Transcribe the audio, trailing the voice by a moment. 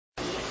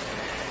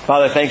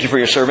Father, thank you for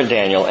your servant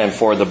Daniel and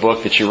for the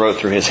book that you wrote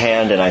through his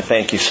hand. And I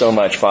thank you so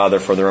much, Father,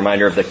 for the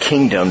reminder of the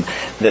kingdom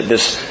that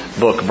this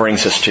book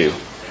brings us to.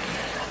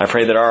 I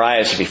pray that our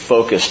eyes be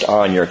focused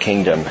on your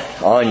kingdom,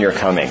 on your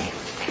coming,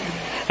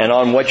 and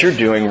on what you're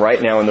doing right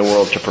now in the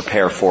world to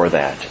prepare for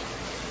that.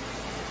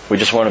 We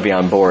just want to be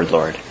on board,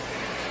 Lord.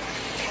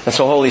 And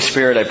so, Holy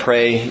Spirit, I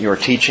pray your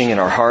teaching in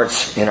our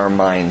hearts, in our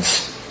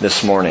minds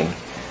this morning.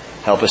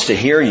 Help us to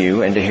hear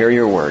you and to hear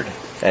your word.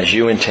 As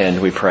you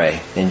intend, we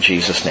pray. In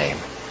Jesus' name.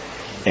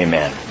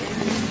 Amen.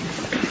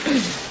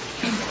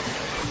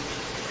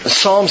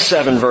 Psalm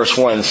 7 verse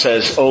 1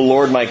 says, O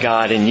Lord my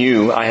God, in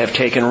you I have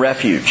taken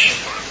refuge.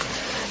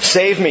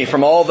 Save me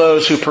from all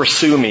those who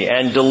pursue me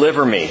and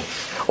deliver me,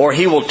 or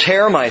he will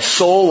tear my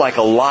soul like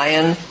a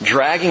lion,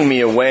 dragging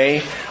me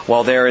away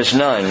while there is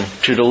none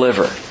to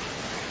deliver.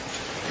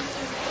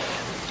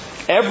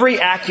 Every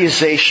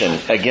accusation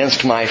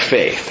against my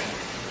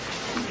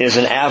faith is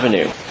an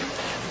avenue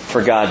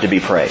for God to be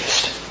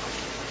praised.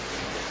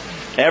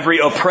 Every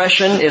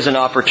oppression is an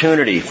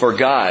opportunity for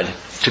God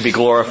to be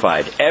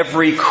glorified.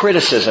 Every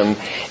criticism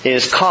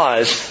is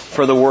cause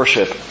for the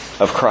worship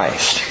of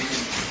Christ.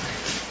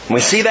 And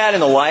we see that in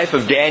the life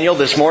of Daniel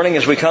this morning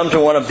as we come to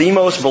one of the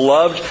most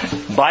beloved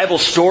Bible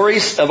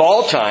stories of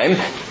all time.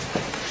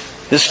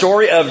 The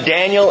story of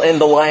Daniel in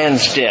the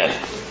lion's den.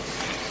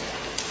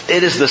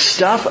 It is the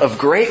stuff of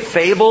great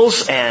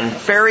fables and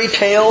fairy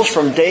tales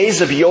from days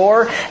of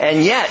yore,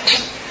 and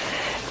yet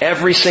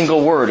every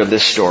single word of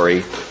this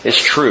story is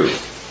true.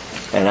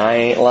 And I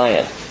ain't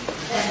lying.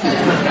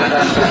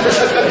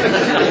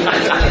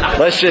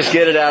 Let's just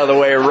get it out of the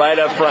way right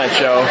up front,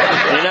 Joe.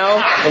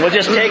 And we'll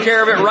just take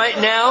care of it right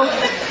now.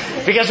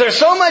 Because there's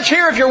so much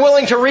here if you're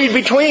willing to read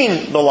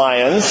between the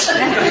lions.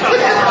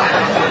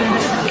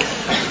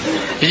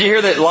 Did you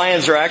hear that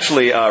lions are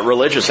actually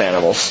religious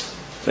animals?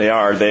 They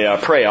are. They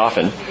prey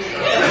often.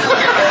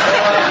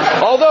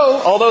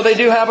 Although they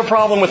do have a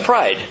problem with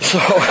pride. So,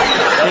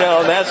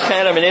 that's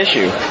kind of an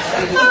issue.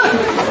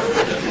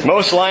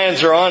 Most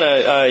lions are on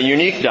a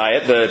unique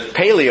diet, the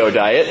paleo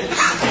diet.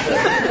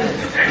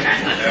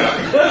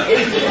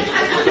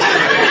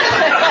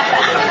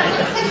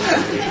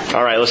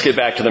 All right, let's get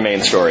back to the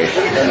main story.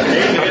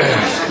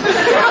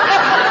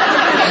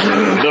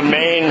 The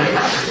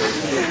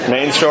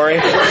main story?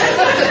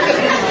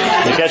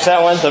 You catch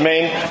that one? The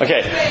main?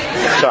 Okay.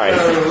 Sorry.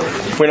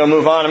 If we don't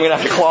move on, I'm going to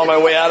have to claw my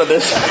way out of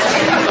this.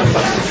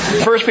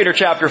 1 Peter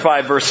chapter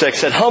 5 verse 6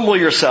 said, Humble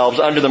yourselves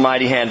under the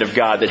mighty hand of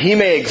God, that He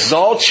may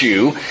exalt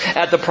you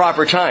at the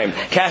proper time,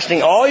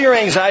 casting all your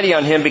anxiety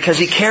on Him because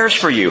He cares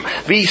for you.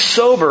 Be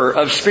sober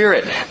of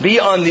spirit. Be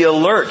on the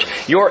alert.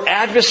 Your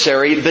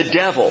adversary, the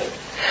devil,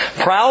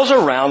 prowls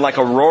around like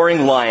a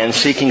roaring lion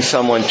seeking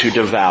someone to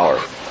devour.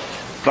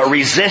 But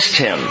resist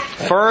him,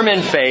 firm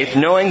in faith,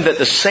 knowing that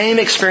the same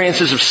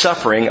experiences of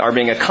suffering are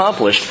being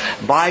accomplished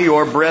by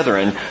your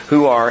brethren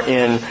who are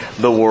in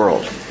the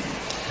world.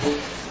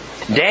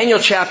 Daniel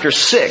chapter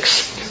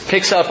 6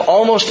 picks up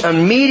almost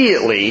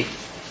immediately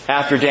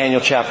after Daniel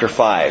chapter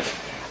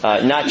 5.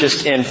 Not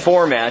just in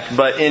format,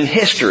 but in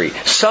history.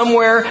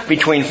 Somewhere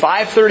between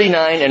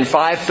 539 and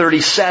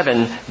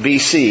 537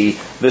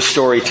 BC, this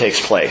story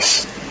takes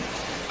place.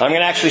 I'm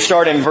going to actually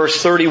start in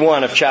verse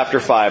 31 of chapter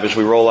 5 as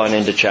we roll on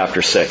into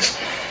chapter 6.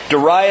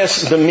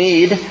 Darius the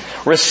Mede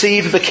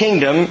received the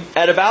kingdom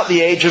at about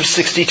the age of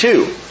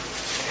 62.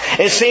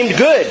 It seemed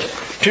good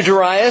to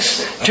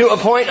Darius to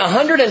appoint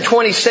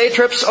 120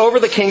 satraps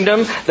over the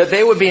kingdom, that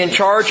they would be in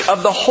charge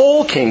of the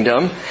whole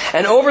kingdom,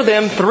 and over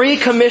them 3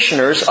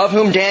 commissioners, of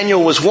whom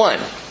Daniel was one,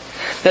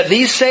 that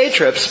these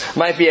satraps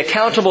might be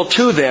accountable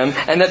to them,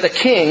 and that the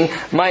king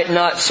might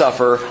not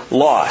suffer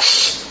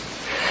loss.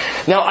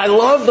 Now, I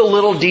love the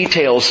little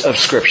details of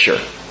Scripture.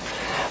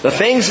 The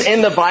things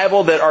in the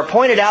Bible that are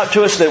pointed out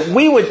to us that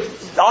we would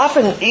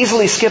often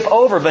easily skip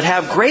over but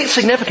have great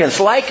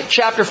significance, like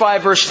chapter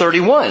 5 verse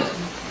 31.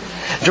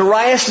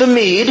 Darius the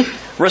Mede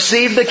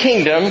received the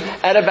kingdom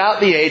at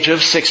about the age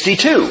of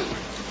 62.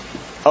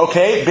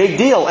 Okay, big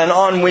deal, and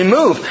on we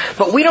move.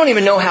 But we don't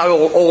even know how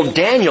old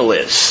Daniel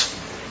is.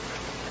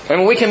 I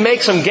mean, we can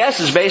make some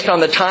guesses based on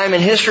the time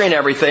and history and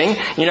everything.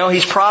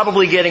 He's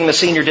probably getting the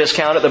senior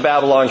discount at the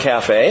Babylon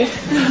Cafe.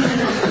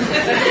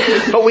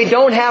 But we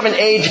don't have an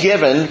age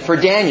given for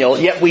Daniel,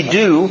 yet we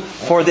do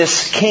for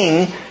this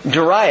king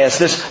Darius,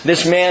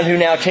 this man who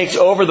now takes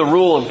over the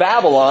rule of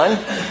Babylon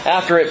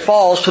after it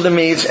falls to the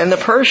Medes and the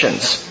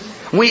Persians.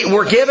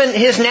 We're given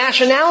his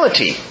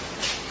nationality.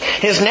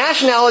 His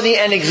nationality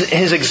and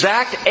his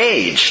exact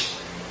age.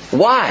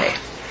 Why?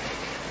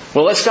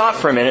 Well, let's stop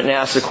for a minute and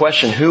ask the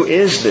question, who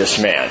is this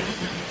man?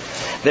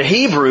 The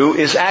Hebrew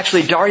is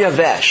actually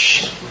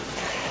Daryavesh.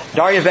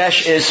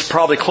 Daryavesh is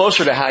probably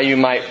closer to how you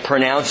might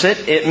pronounce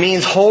it. It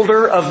means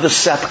holder of the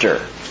scepter.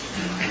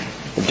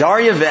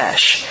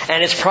 Daryavesh.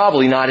 And it's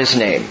probably not his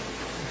name.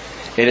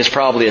 It is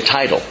probably a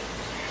title.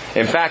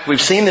 In fact,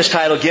 we've seen this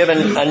title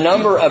given a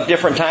number of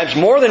different times,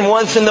 more than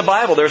once in the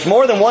Bible. There's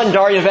more than one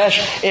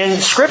Daryavesh in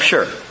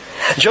Scripture.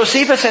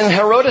 Josephus and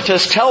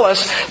Herodotus tell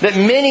us that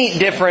many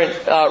different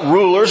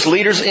rulers,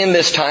 leaders in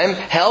this time,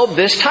 held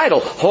this title,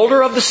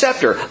 holder of the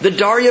scepter, the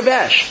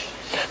Dariush.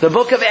 The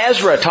book of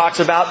Ezra talks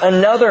about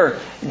another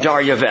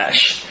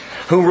Dariush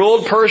who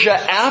ruled Persia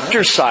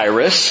after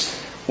Cyrus,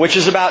 which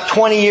is about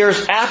 20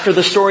 years after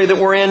the story that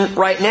we're in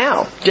right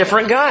now.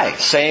 Different guy,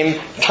 same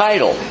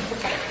title.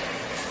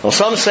 Well,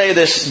 some say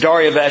this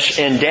Dariush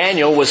in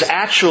Daniel was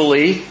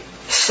actually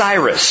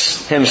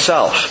Cyrus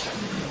himself.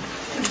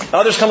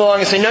 Others come along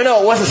and say,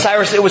 no, it wasn't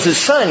Cyrus, it was his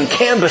son,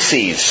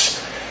 Cambyses.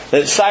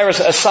 That Cyrus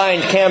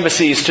assigned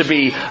Cambyses to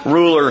be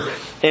ruler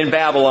in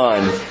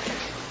Babylon.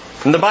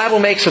 And the Bible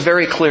makes a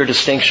very clear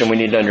distinction we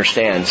need to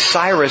understand.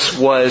 Cyrus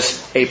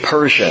was a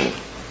Persian.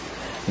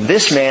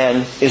 This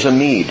man is a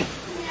Mede.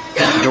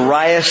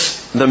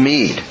 Darius the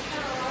Mede.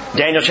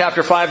 Daniel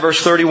chapter 5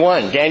 verse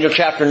 31, Daniel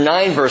chapter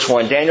 9 verse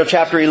 1, Daniel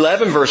chapter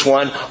 11 verse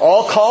 1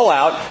 all call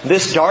out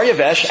this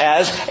Dariush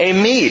as a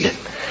Mede.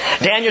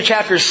 Daniel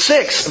chapter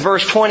 6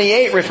 verse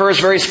 28 refers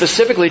very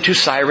specifically to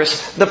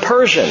Cyrus the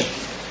Persian.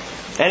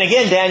 And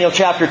again, Daniel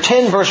chapter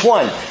 10 verse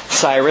 1,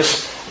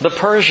 Cyrus the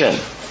Persian.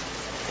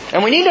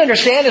 And we need to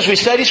understand as we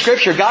study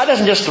Scripture, God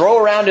doesn't just throw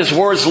around His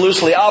words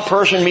loosely,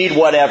 Persian, Mede,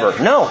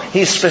 whatever. No,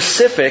 He's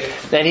specific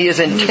and He is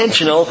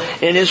intentional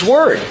in His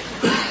Word.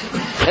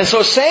 And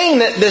so saying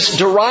that this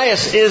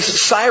Darius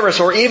is Cyrus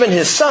or even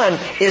his son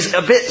is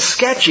a bit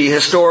sketchy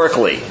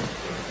historically.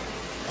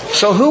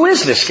 So who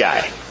is this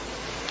guy?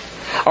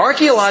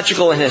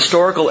 Archaeological and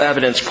historical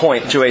evidence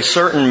point to a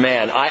certain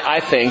man. I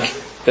think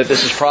that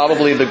this is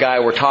probably the guy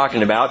we're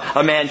talking about.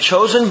 A man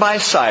chosen by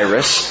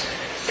Cyrus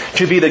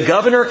to be the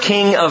governor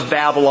king of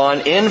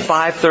Babylon in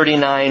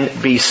 539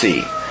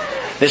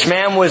 BC. This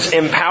man was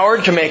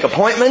empowered to make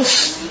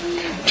appointments,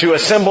 to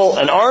assemble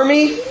an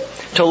army,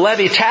 to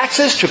levy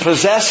taxes, to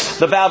possess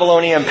the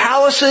Babylonian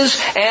palaces,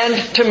 and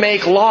to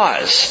make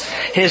laws.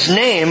 His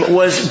name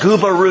was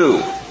Gubaru.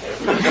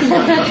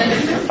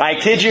 I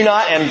kid you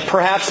not, and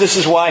perhaps this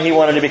is why he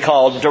wanted to be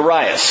called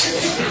Darius.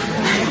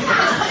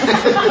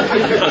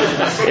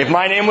 If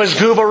my name was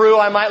Gubaru,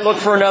 I might look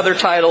for another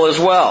title as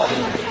well.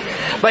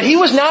 But he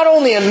was not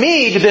only a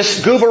Mede,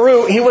 this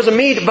Gubaru, he was a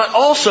Mede, but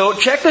also,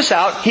 check this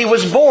out, he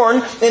was born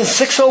in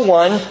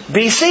 601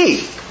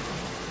 BC.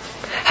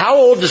 How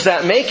old does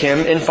that make him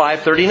in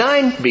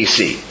 539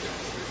 BC?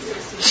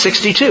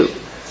 62,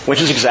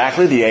 which is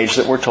exactly the age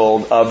that we're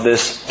told of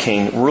this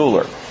king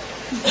ruler.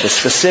 The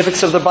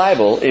specifics of the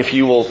Bible, if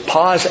you will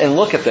pause and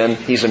look at them,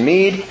 he's a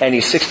Mede and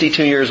he's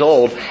 62 years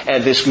old,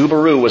 and this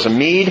Gubaru was a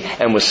Mede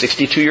and was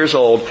 62 years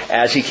old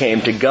as he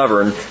came to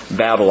govern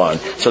Babylon.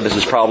 So this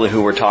is probably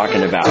who we're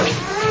talking about.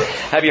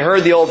 Have you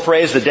heard the old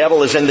phrase, the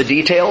devil is in the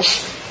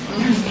details?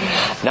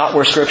 Not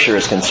where Scripture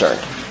is concerned.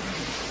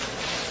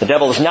 The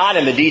devil is not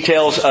in the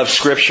details of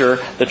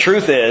Scripture. The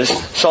truth is,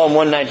 Psalm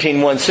 119,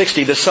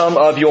 160, the sum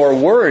of your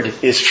word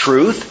is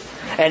truth,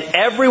 and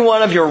every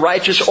one of your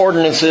righteous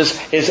ordinances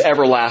is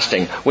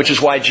everlasting, which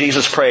is why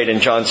Jesus prayed in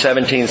John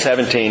 17,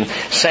 17,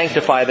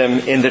 sanctify them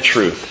in the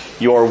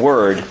truth. Your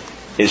word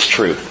is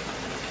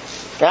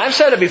truth. Now, I've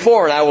said it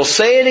before, and I will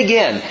say it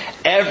again.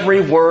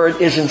 Every word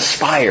is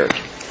inspired.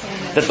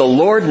 That the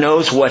Lord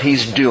knows what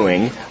He's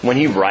doing when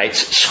He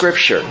writes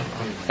Scripture.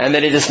 And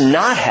that it is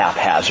not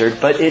haphazard,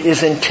 but it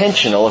is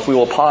intentional if we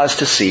will pause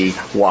to see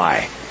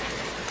why.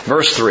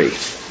 Verse 3.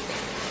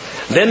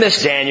 Then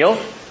this Daniel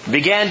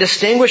began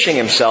distinguishing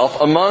himself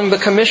among the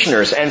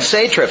commissioners and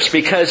satraps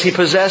because he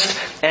possessed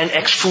an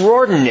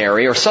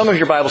extraordinary, or some of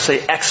your Bibles say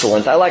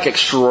excellent, I like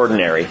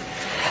extraordinary,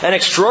 an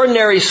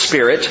extraordinary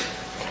spirit,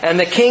 and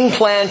the king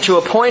planned to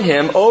appoint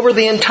him over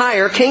the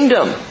entire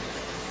kingdom.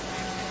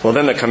 Well,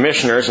 then the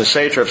commissioners and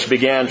satraps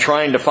began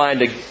trying to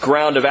find a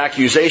ground of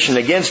accusation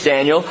against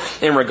Daniel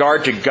in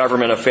regard to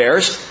government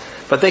affairs,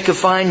 but they could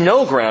find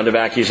no ground of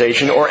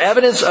accusation or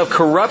evidence of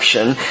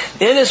corruption,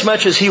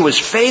 inasmuch as he was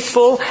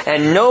faithful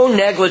and no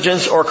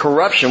negligence or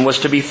corruption was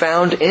to be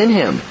found in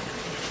him.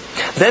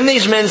 Then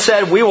these men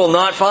said, we will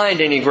not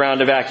find any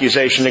ground of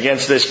accusation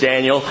against this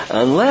Daniel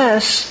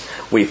unless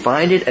we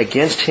find it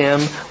against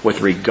him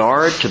with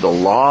regard to the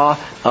law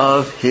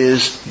of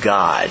his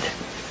God.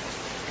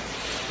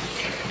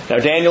 Now,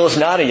 Daniel is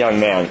not a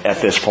young man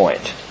at this point.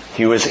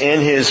 He was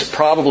in his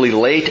probably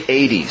late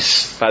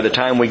 80s by the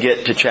time we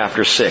get to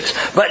chapter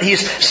 6. But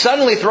he's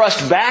suddenly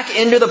thrust back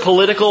into the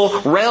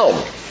political realm.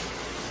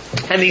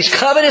 And these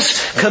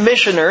covetous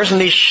commissioners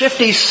and these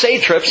shifty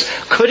satraps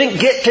couldn't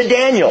get to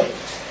Daniel.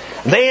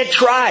 They had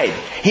tried.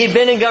 He'd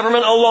been in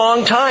government a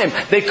long time.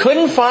 They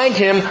couldn't find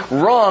him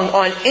wrong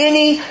on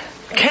any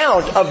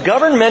count of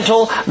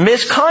governmental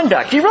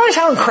misconduct. Do you realize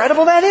how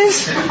incredible that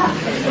is?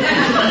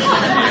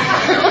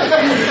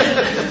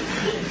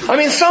 I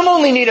mean, some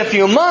only need a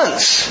few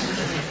months.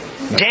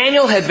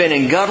 Daniel had been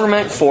in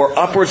government for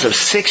upwards of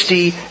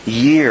 60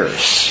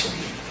 years.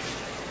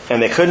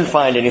 And they couldn't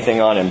find anything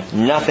on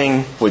him.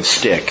 Nothing would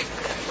stick.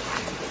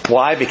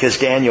 Why? Because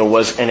Daniel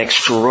was an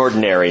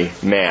extraordinary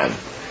man.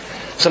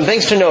 Some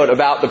things to note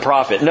about the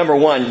prophet. Number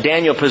one,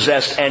 Daniel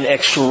possessed an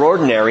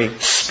extraordinary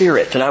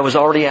spirit. And I was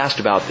already asked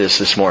about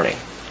this morning.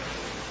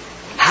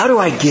 How how do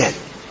I get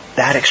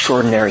that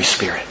extraordinary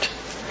spirit?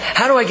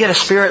 How do I get a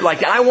spirit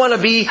like that? I want to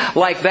be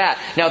like that.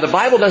 Now, the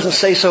Bible doesn't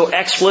say so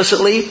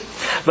explicitly,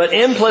 but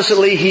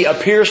implicitly he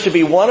appears to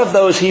be one of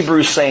those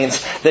Hebrew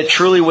saints that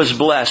truly was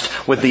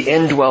blessed with the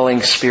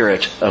indwelling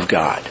Spirit of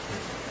God.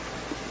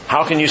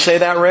 How can you say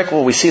that, Rick?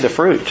 Well, we see the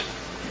fruit.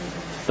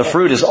 The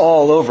fruit is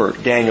all over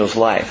Daniel's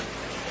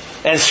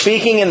life. And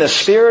speaking in the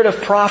spirit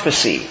of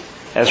prophecy,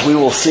 as we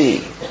will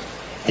see,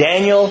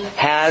 Daniel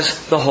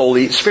has the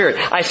Holy Spirit.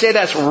 I say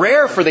that's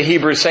rare for the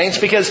Hebrew saints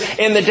because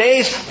in the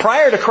days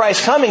prior to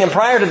Christ's coming and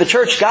prior to the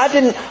church, God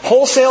didn't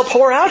wholesale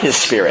pour out His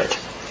Spirit.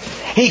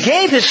 He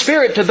gave His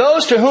Spirit to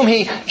those to whom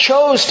He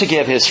chose to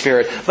give His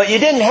Spirit. But you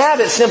didn't have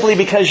it simply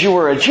because you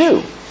were a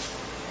Jew.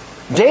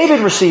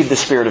 David received the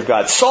Spirit of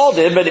God. Saul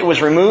did, but it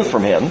was removed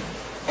from him.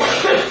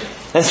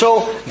 And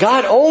so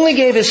God only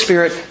gave His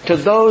Spirit to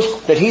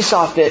those that He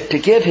saw fit to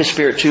give His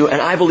Spirit to,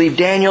 and I believe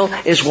Daniel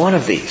is one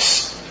of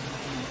these.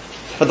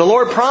 But the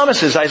Lord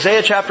promises,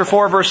 Isaiah chapter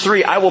 4 verse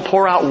 3, I will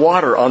pour out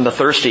water on the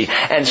thirsty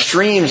and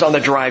streams on the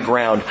dry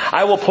ground.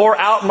 I will pour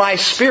out my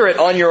Spirit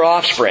on your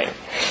offspring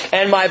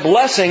and my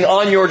blessing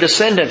on your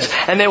descendants.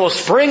 And they will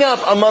spring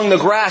up among the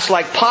grass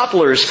like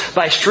poplars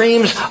by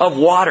streams of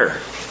water.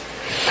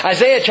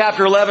 Isaiah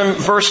chapter 11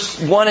 verse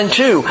 1 and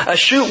 2, a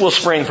shoot will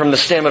spring from the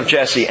stem of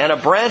Jesse, and a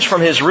branch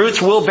from his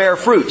roots will bear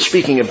fruit,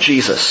 speaking of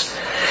Jesus.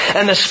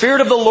 And the Spirit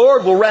of the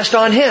Lord will rest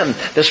on him,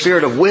 the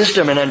Spirit of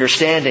wisdom and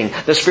understanding,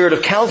 the Spirit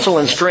of counsel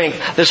and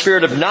strength, the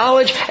Spirit of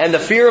knowledge and the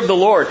fear of the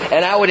Lord.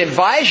 And I would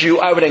advise you,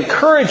 I would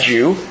encourage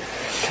you,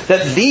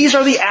 that these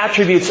are the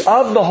attributes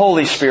of the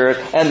Holy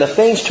Spirit and the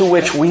things to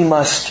which we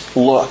must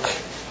look.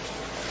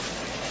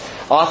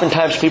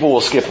 Oftentimes people will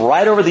skip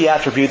right over the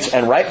attributes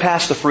and right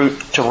past the fruit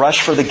to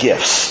rush for the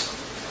gifts.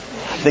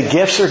 The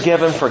gifts are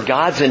given for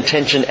God's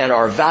intention and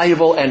are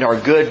valuable and are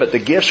good, but the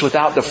gifts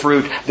without the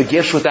fruit, the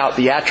gifts without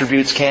the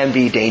attributes can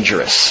be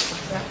dangerous.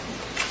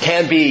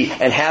 Can be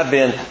and have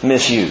been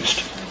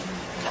misused.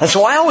 And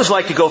so I always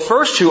like to go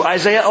first to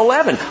Isaiah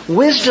 11.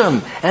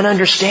 Wisdom and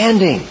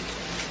understanding.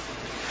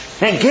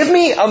 And give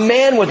me a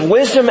man with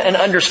wisdom and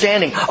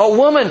understanding. A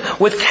woman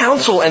with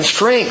counsel and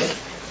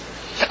strength.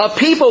 A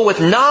people with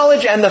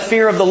knowledge and the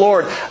fear of the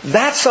Lord.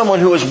 That's someone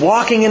who is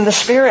walking in the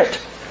Spirit.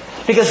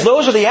 Because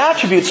those are the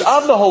attributes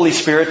of the Holy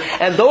Spirit,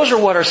 and those are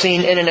what are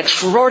seen in an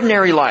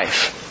extraordinary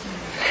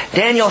life.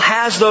 Daniel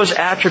has those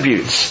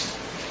attributes.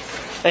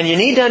 And you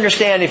need to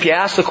understand, if you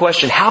ask the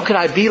question, how could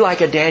I be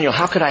like a Daniel?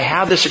 How could I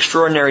have this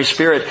extraordinary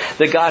Spirit?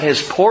 That God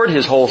has poured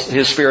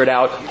His Spirit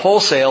out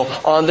wholesale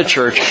on the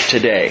church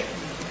today.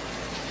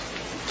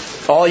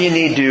 All you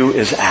need to do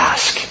is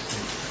ask.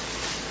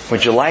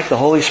 Would you like the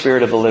Holy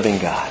Spirit of the living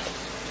God?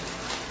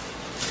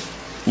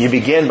 You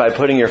begin by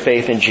putting your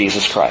faith in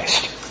Jesus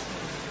Christ.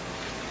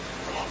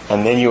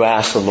 And then you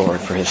ask the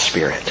Lord for His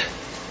Spirit.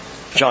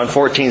 John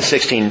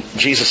 14:16,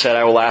 Jesus said,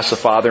 I will ask the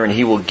Father and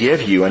He will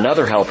give you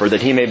another helper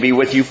that He may be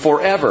with you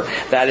forever.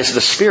 That is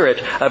the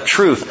Spirit of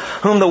truth,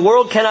 whom the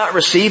world cannot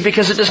receive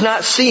because it does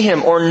not see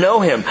Him or know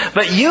Him.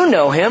 But you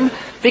know Him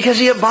because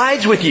He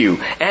abides with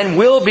you and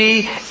will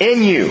be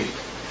in you.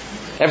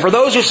 And for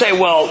those who say,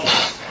 well,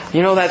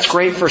 you know, that's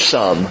great for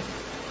some.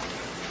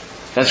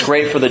 That's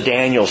great for the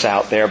Daniels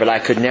out there, but I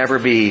could never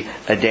be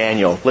a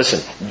Daniel.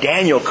 Listen,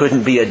 Daniel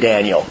couldn't be a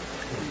Daniel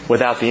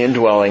without the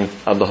indwelling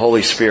of the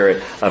Holy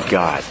Spirit of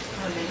God.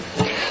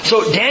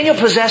 So Daniel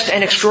possessed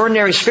an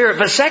extraordinary spirit,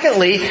 but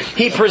secondly,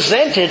 he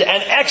presented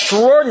an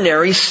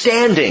extraordinary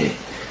standing.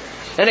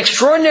 An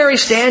extraordinary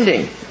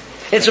standing.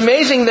 It's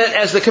amazing that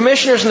as the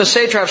commissioners and the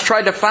satraps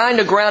tried to find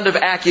a ground of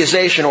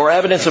accusation or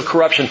evidence of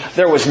corruption,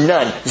 there was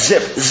none.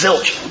 Zip,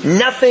 zilch.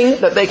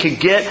 Nothing that they could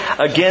get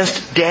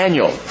against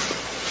Daniel.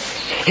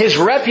 His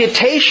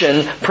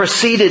reputation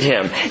preceded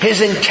him.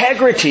 His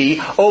integrity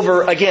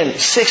over, again,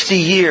 60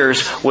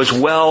 years was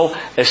well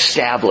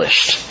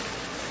established.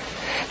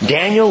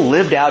 Daniel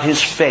lived out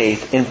his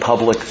faith in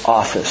public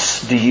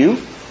office. Do you?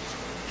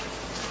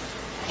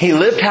 He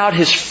lived out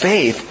his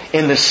faith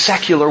in the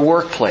secular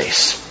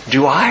workplace.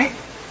 Do I?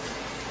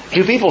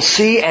 Do people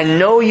see and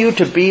know you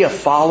to be a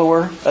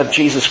follower of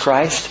Jesus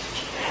Christ?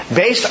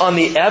 Based on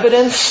the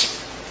evidence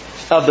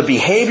of the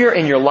behavior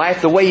in your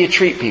life, the way you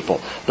treat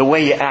people, the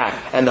way you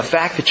act, and the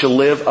fact that you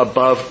live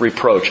above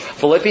reproach.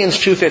 Philippians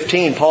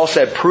 2:15, Paul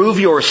said, prove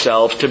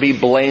yourselves to be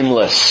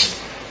blameless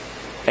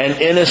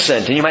and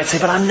innocent. And you might say,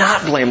 but I'm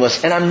not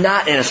blameless and I'm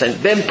not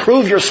innocent. Then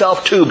prove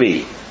yourself to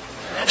be.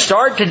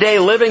 Start today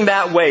living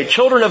that way.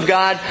 Children of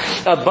God,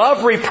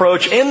 above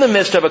reproach in the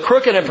midst of a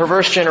crooked and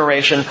perverse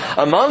generation,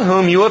 among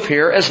whom you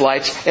appear as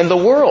lights in the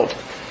world.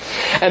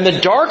 And the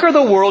darker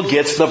the world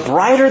gets, the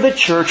brighter the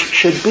church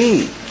should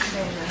be.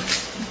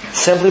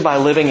 Simply by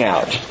living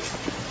out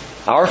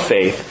our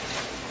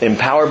faith,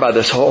 empowered by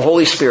this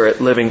Holy Spirit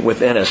living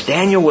within us.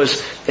 Daniel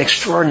was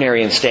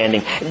extraordinary in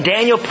standing.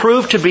 Daniel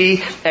proved to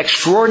be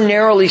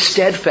extraordinarily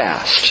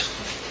steadfast.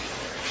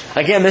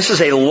 Again, this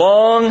is a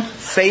long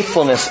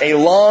faithfulness, a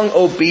long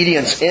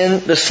obedience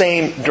in the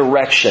same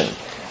direction.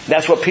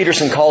 That's what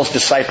Peterson calls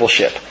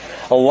discipleship.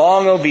 A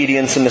long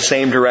obedience in the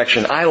same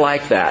direction. I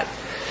like that.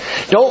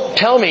 Don't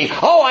tell me,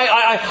 oh,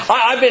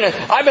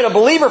 I've been a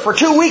believer for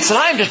 2 weeks and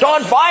I'm just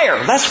on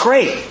fire. That's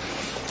great.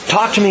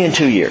 Talk to me in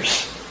 2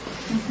 years.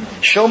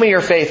 Show me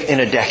your faith in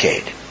a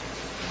decade.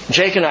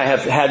 Jake and I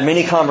have had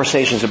many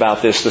conversations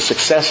about this. The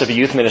success of a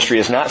youth ministry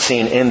is not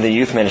seen in the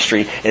youth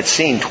ministry. It's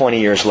seen 20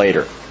 years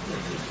later.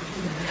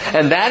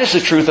 And that is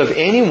the truth of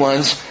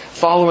anyone's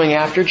following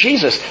after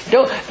Jesus.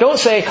 Don't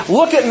say,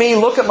 look at me,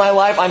 look at my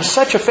life. I'm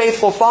such a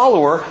faithful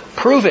follower.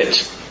 Prove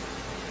it.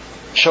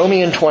 Show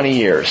me in 20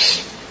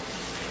 years.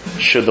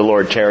 Should the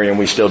Lord tarry and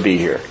we still be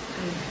here.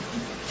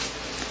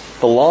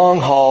 The long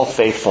haul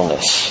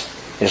faithfulness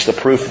is the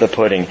proof of the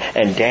pudding.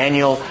 And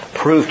Daniel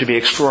proved to be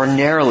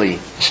extraordinarily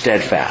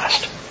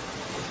steadfast.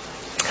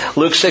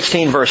 Luke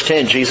 16 verse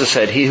 10, Jesus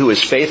said, he who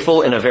is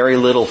faithful in a very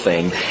little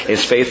thing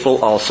is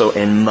faithful also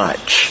in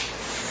much.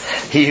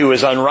 He who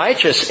is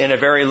unrighteous in a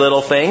very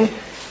little thing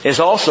is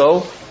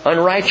also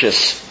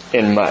unrighteous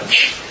in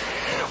much.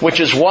 Which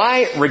is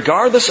why,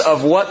 regardless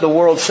of what the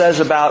world says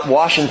about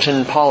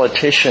Washington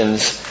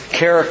politicians,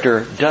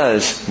 character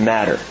does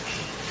matter.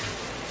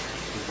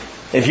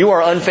 If you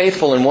are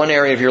unfaithful in one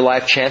area of your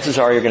life, chances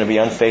are you're going to be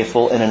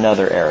unfaithful in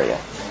another area.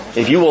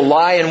 If you will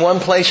lie in one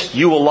place,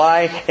 you will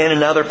lie in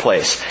another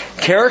place.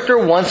 Character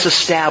once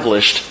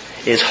established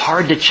is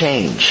hard to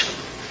change.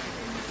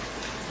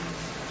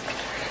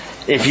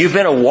 If you've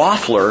been a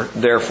waffler,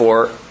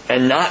 therefore,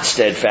 and not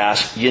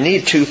steadfast, you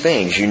need two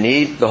things. You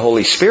need the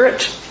Holy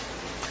Spirit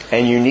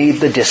and you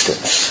need the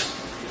distance.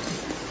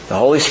 The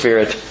Holy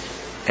Spirit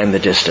and the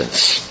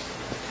distance.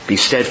 Be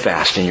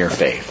steadfast in your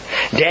faith.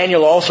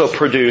 Daniel also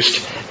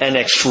produced an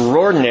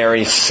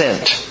extraordinary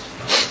scent.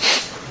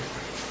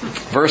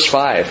 Verse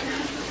 5.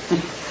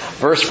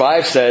 Verse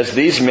 5 says,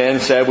 these men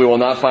said, we will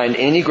not find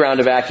any ground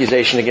of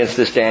accusation against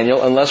this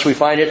Daniel unless we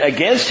find it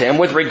against him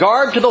with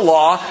regard to the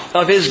law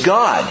of his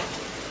God.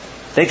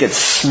 They could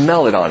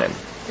smell it on him.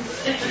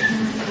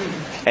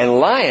 And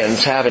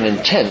lions have an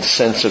intense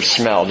sense of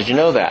smell. Did you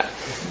know that?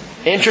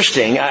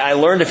 Interesting. I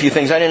learned a few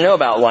things I didn't know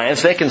about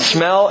lions. They can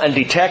smell and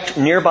detect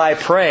nearby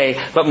prey,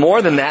 but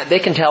more than that, they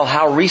can tell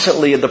how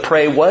recently the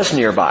prey was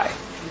nearby.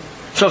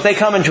 So if they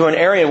come into an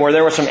area where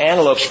there were some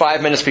antelopes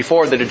 5 minutes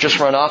before that had just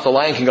run off, the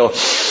lion can go,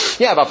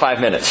 yeah, about 5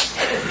 minutes.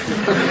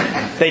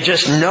 They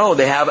just know.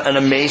 They have an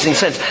amazing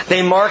sense.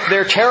 They mark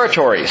their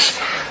territories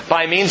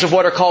by means of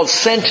what are called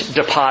scent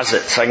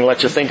deposits. I can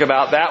let you think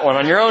about that one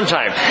on your own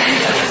time.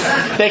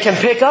 They can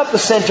pick up the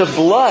scent of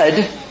blood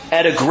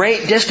at a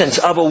great distance,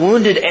 of a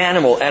wounded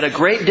animal at a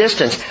great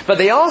distance. But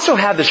they also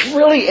have this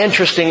really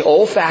interesting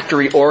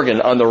olfactory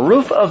organ on the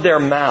roof of their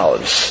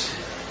mouths.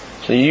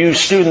 So you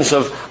students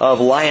of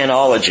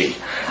lionology,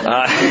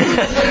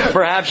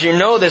 perhaps you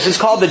know this. It's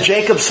called the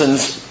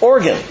Jacobson's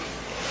organ.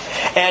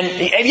 And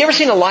have you ever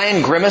seen a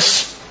lion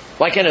grimace?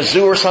 Like in a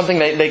zoo or something?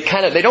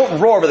 They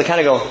don't roar, but they kind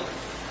of go.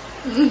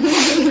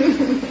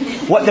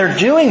 What they're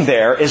doing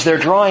there is they're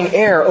drawing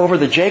air over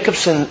the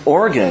Jacobson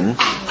organ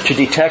to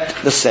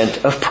detect the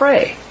scent of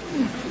prey,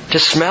 to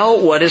smell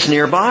what is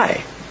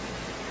nearby.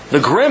 The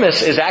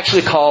grimace is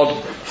actually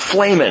called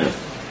flamen.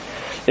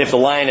 If the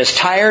lion is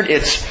tired,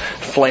 it's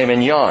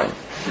flamen yawn.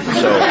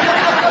 So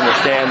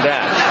understand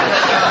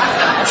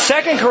that.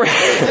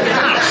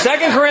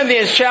 2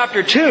 Corinthians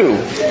chapter 2,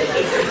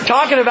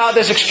 talking about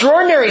this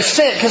extraordinary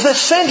scent, because the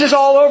scent is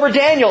all over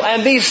Daniel,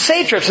 and these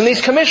satraps and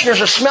these commissioners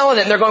are smelling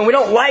it, and they're going, we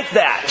don't like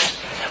that.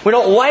 We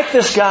don't like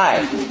this guy.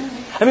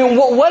 I mean,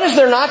 what is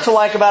there not to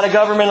like about a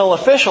governmental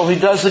official who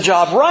does the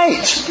job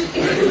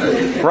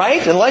right?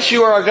 Right? Unless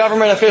you are a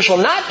government official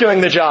not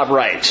doing the job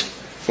right.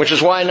 Which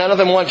is why none of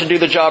them want to do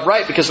the job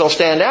right, because they'll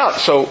stand out.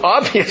 So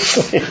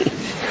obviously.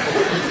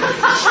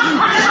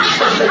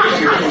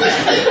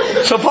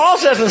 So Paul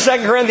says in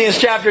 2 Corinthians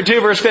chapter 2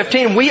 verse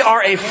 15, we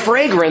are a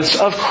fragrance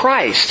of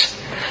Christ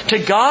to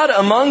God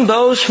among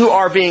those who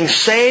are being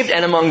saved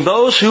and among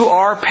those who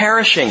are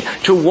perishing.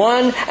 To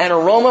one, an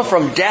aroma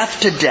from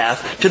death to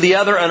death. To the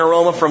other, an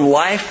aroma from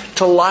life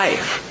to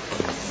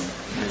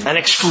life. An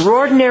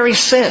extraordinary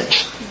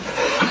scent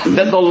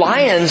that the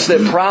lions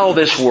that prowl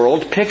this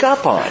world pick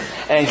up on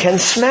and can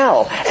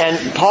smell.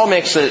 And Paul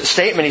makes a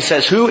statement. He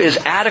says, who is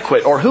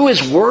adequate or who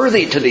is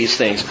worthy to these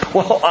things?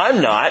 Well, I'm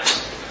not.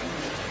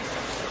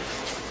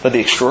 But the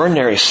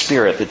extraordinary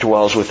Spirit that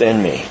dwells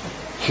within me,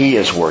 He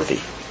is worthy.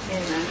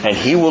 And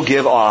He will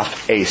give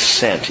off a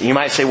scent. You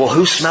might say, well,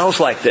 who smells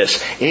like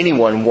this?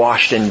 Anyone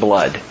washed in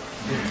blood.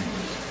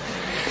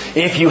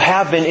 If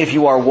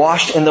you are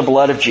washed in the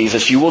blood of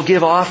Jesus, you will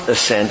give off a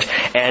scent,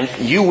 and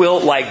you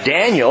will, like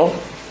Daniel,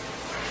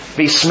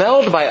 be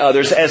smelled by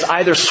others as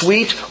either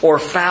sweet or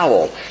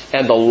foul,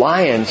 and the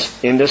lions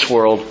in this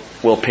world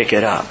will pick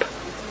it up.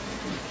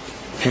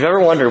 If you've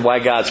ever wondered why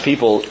God's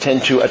people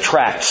tend to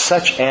attract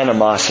such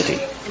animosity,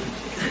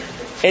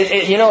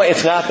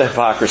 it's not the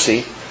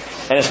hypocrisy,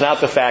 and it's not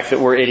the fact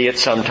that we're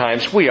idiots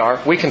sometimes. We are.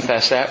 We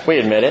confess that. We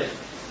admit it.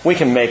 We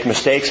can make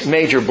mistakes,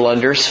 major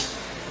blunders.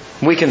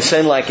 We can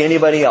sin like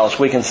anybody else.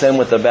 We can sin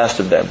with the best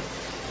of them.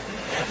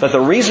 But the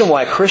reason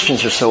why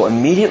Christians are so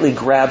immediately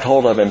grabbed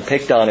hold of and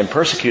picked on and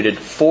persecuted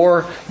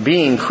for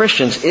being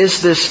Christians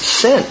is this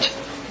scent.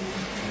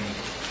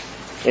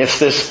 It's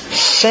this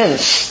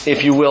sense,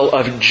 if you will,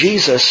 of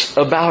Jesus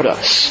about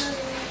us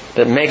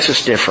that makes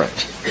us different.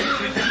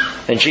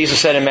 And Jesus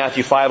said in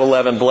Matthew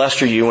 5:11,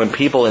 "Blessed are you when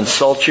people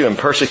insult you and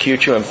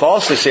persecute you and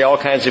falsely say all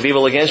kinds of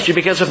evil against you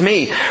because of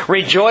me.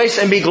 Rejoice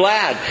and be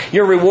glad.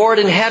 Your reward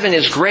in heaven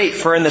is great,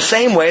 for in the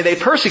same way they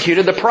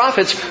persecuted the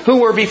prophets who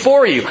were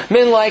before you."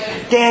 Men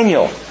like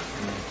Daniel,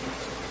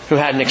 who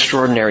had an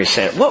extraordinary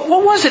sin. What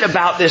was it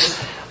about this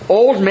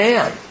old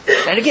man?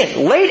 And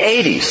again, late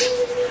 80s.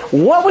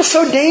 What was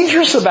so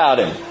dangerous about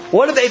him?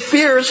 What did they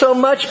fear so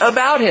much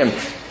about him?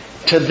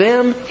 To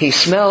them, he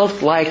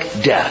smelled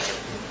like death.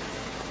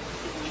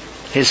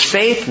 His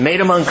faith made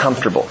him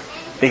uncomfortable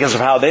because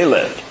of how they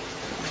lived.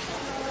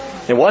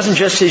 It wasn't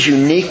just his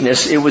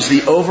uniqueness, it was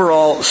the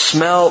overall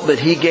smell that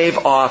he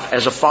gave off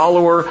as a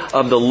follower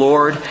of the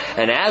Lord.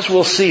 And as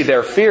we'll see,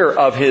 their fear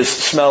of his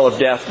smell of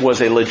death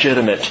was a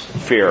legitimate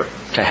fear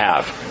to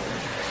have.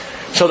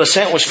 So the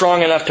scent was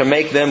strong enough to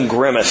make them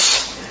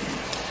grimace.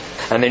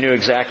 And they knew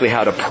exactly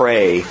how to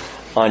prey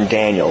on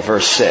Daniel.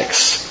 Verse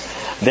 6.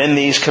 Then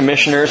these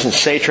commissioners and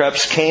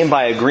satraps came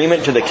by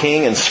agreement to the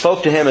king and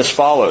spoke to him as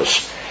follows.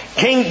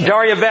 "King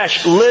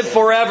Darius, live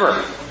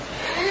forever."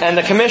 And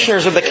the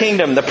commissioners of the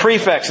kingdom, the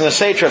prefects and the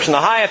satraps and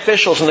the high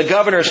officials and the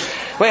governors,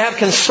 we have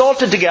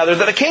consulted together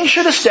that the king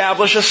should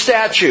establish a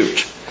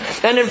statute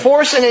and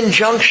enforce an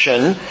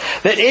injunction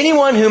that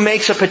anyone who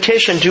makes a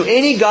petition to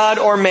any god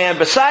or man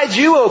besides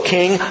you, O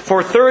king,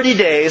 for 30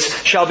 days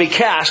shall be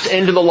cast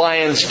into the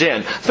lion's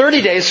den.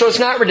 30 days, so it's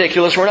not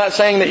ridiculous. We're not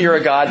saying that you're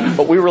a god,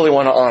 but we really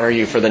want to honor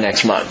you for the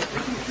next month.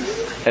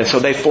 And so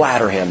they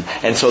flatter him.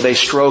 And so they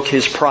stroke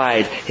his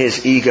pride,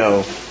 his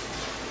ego.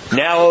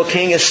 "Now, O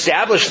king,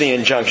 establish the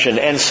injunction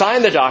and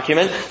sign the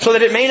document so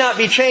that it may not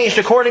be changed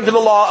according to the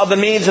law of the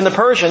Medes and the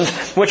Persians,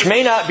 which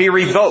may not be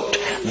revoked."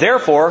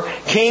 Therefore,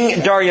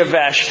 King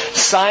Darius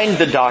signed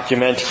the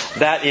document,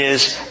 that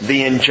is,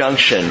 the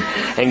injunction.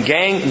 And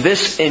gang,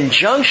 this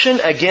injunction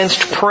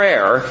against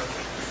prayer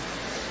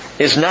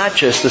is not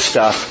just the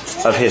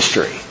stuff of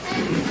history.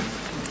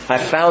 I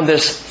found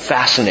this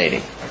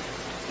fascinating.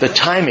 The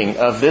timing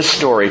of this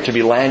story to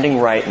be landing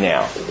right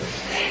now.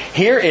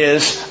 Here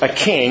is a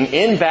king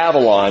in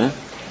Babylon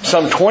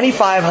some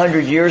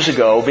 2,500 years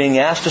ago being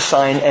asked to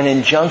sign an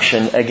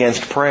injunction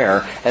against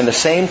prayer. And the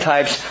same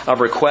types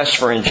of requests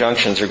for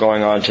injunctions are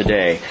going on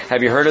today.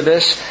 Have you heard of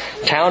this?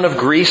 Town of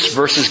Greece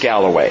versus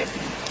Galloway.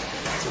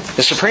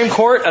 The Supreme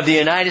Court of the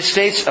United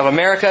States of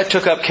America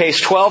took up case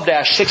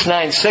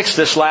 12-696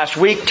 this last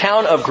week.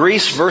 Town of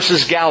Greece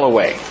versus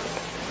Galloway.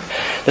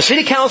 The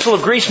City Council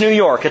of Greece, New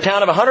York, a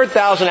town of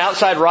 100,000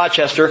 outside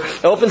Rochester,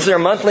 opens their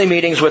monthly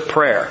meetings with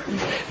prayer.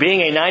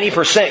 Being a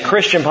 90%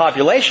 Christian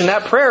population,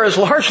 that prayer is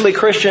largely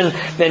Christian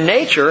in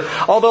nature,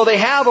 although they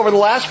have, over the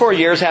last 4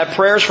 years, had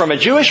prayers from a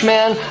Jewish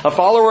man, a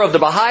follower of the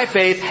Baha'i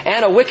faith,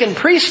 and a Wiccan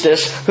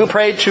priestess who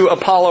prayed to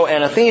Apollo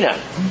and Athena.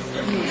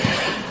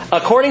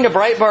 According to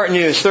Breitbart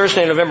News,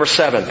 Thursday, November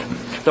 7th,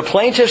 the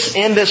plaintiffs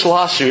in this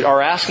lawsuit are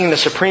asking the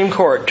Supreme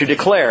Court to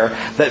declare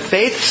that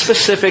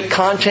faith-specific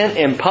content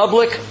in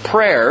public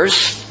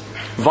prayers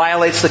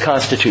violates the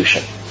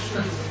Constitution.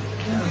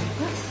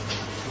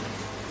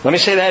 Let me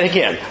say that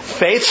again.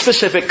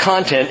 Faith-specific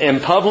content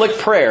in public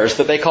prayers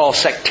that they call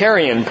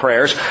sectarian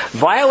prayers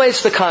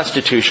violates the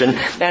Constitution,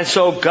 and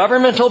so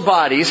governmental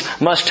bodies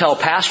must tell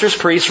pastors,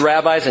 priests,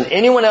 rabbis, and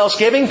anyone else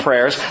giving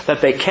prayers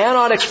that they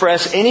cannot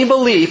express any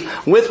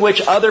belief with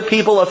which other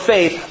people of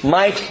faith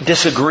might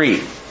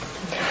disagree.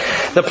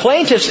 The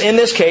plaintiffs in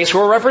this case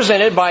were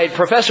represented by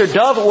Professor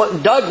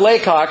Doug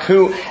Laycock,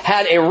 who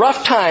had a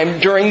rough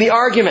time during the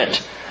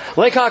argument.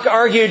 Laycock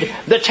argued,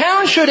 the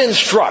town should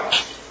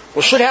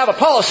should have a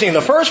policy in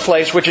the first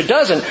place, which it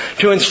doesn't,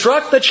 to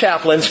instruct the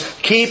chaplains,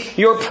 keep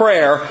your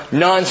prayer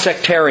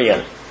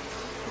non-sectarian.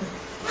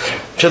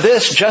 To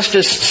this,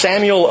 Justice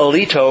Samuel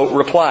Alito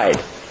replied,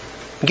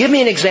 give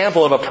me an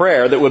example of a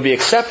prayer that would be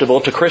acceptable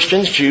to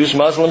Christians, Jews,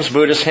 Muslims,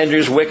 Buddhists,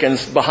 Hindus,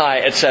 Wiccans,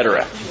 Baha'i,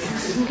 etc.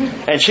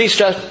 And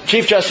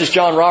Chief Justice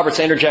John Roberts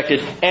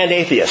interjected, and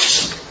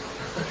atheists.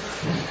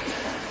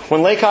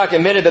 When Laycock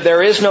admitted that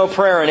there is no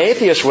prayer an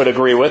atheist would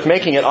agree with,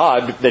 making it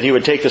odd that he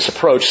would take this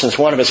approach since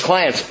one of his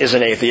clients is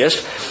an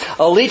atheist,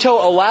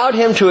 Alito allowed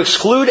him to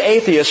exclude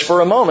atheists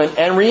for a moment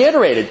and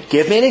reiterated,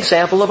 give me an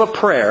example of a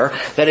prayer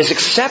that is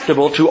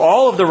acceptable to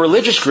all of the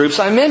religious groups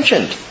I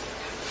mentioned.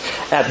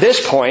 At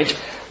this point,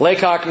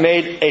 Laycock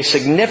made a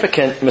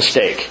significant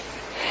mistake.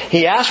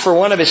 He asked for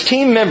one of his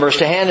team members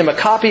to hand him a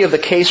copy of the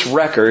case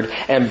record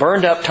and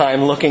burned up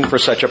time looking for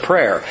such a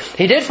prayer.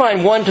 He did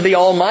find one to the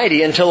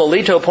Almighty until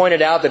Alito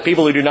pointed out that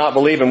people who do not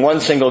believe in one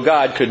single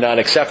God could not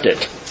accept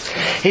it.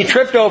 He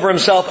tripped over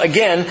himself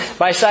again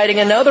by citing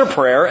another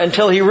prayer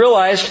until he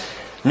realized,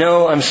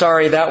 no, I'm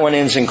sorry, that one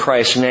ends in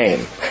Christ's name.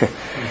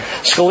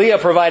 Scalia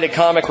provided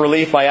comic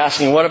relief by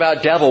asking, what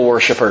about devil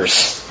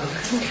worshippers?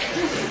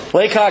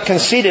 Laycock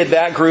conceded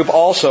that group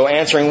also,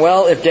 answering,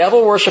 well, if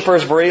devil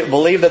worshippers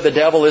believe that the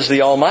devil is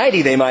the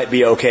Almighty, they might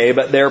be okay,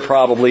 but they're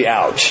probably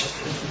out.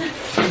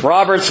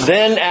 Roberts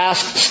then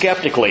asked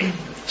skeptically,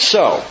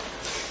 so,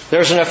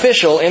 There's an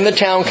official in the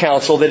town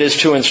council that is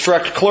to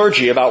instruct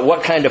clergy about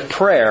what kind of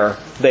prayer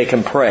they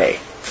can pray.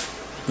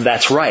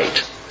 That's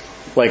right,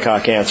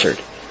 Laycock answered.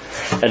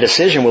 A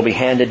decision will be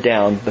handed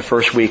down the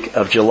first week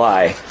of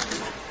July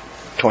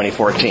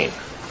 2014.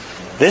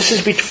 This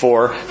is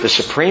before the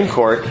Supreme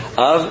Court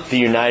of the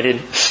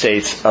United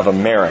States of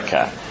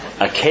America.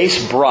 A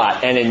case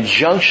brought an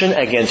injunction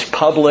against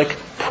public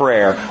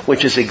prayer,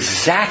 which is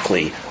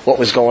exactly what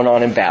was going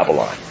on in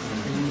Babylon.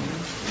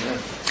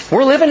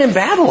 We're living in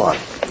Babylon.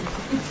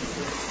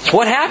 It's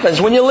what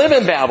happens when you live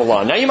in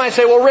Babylon. Now you might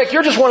say, well, Rick,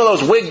 you're just one of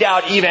those wigged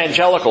out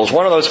evangelicals,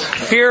 one of those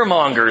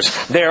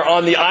fearmongers there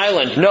on the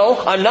island. No,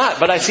 I'm not,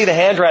 but I see the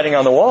handwriting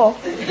on the wall.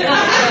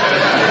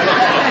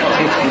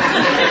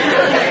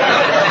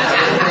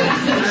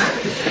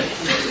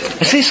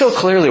 I see so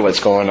clearly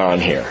what's going on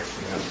here.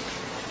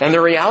 And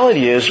the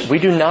reality is, we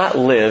do not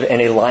live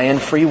in a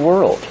lion-free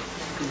world.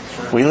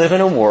 We live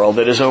in a world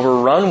that is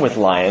overrun with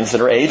lions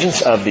that are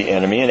agents of the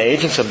enemy and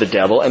agents of the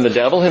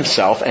devil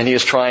himself, and he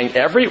is trying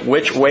every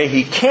which way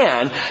he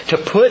can to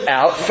put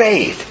out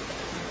faith.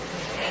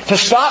 To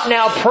stop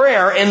now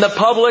prayer in the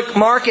public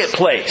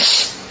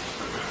marketplace.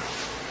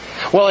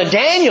 Well, in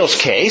Daniel's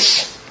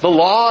case, the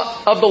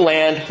law of the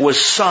land was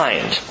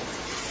signed.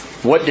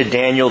 What did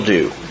Daniel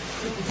do?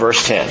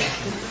 Verse 10.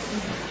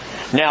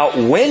 Now,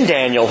 when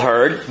Daniel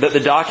heard that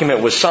the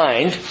document was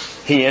signed,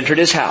 he entered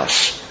his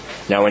house.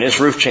 Now in his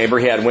roof chamber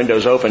he had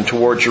windows open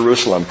toward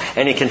Jerusalem,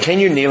 and he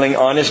continued kneeling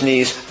on his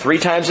knees 3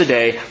 times a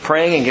day,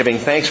 praying and giving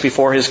thanks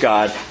before his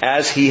God,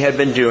 as he had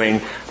been doing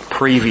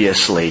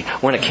previously. I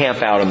want to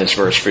camp out on this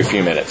verse for a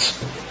few minutes.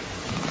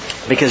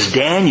 Because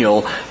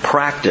Daniel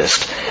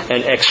practiced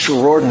an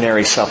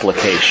extraordinary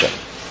supplication.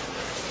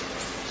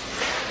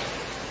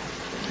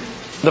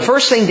 The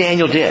first thing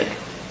Daniel did,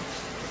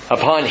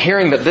 upon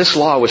hearing that this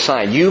law was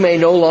signed, you may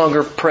no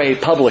longer pray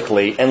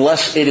publicly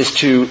unless it is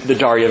to the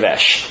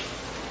Daryavesh.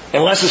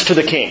 Unless it's to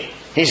the king.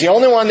 He's the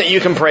only one that you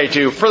can pray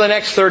to for the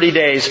next 30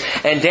 days.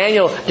 And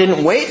Daniel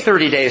didn't wait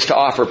 30 days to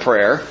offer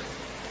prayer.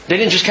 They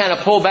didn't just kind of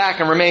pull back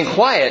and remain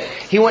quiet.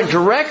 He went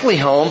directly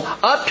home,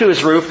 up to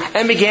his roof,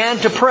 and began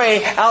to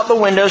pray out the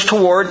windows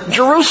toward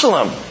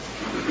Jerusalem.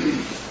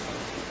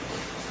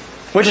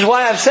 Which is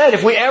why I've said,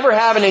 if we ever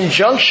have an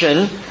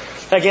injunction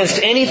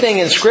against anything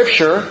in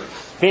Scripture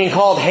being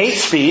called hate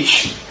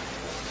speech,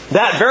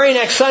 that very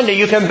next Sunday,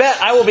 you can bet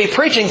I will be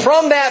preaching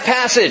from that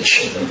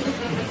passage.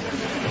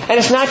 And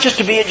it's not just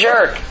to be a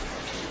jerk.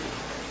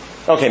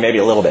 Okay, maybe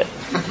a little bit.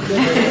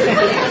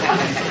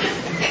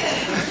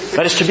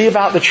 But it's to be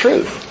about the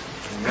truth.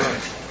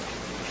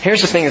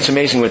 Here's the thing that's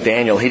amazing with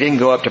Daniel. He didn't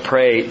go up to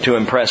pray to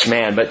impress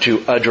man, but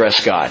to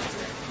address God.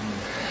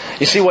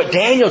 You see, what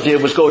Daniel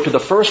did was go to the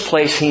first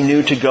place he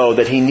knew to go,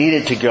 that he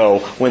needed to go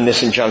when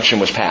this injunction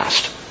was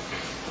passed.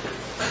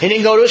 He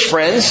didn't go to his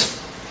friends.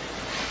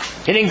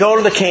 He didn't go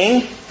to the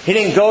king. He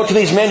didn't go to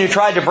these men who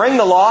tried to bring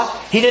the law.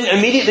 He didn't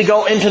immediately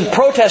go into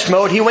protest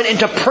mode. He went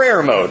into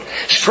prayer mode.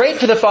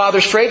 Straight to the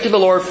Father, straight to the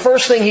Lord.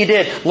 First thing he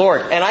did,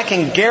 Lord, and I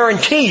can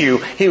guarantee you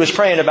he was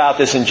praying about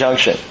this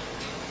injunction.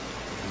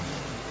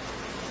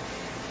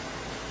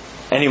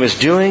 And he was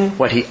doing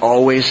what he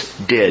always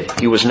did.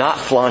 He was not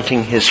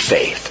flaunting his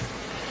faith.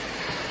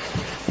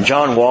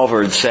 John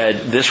Walvoord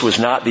said this was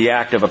not the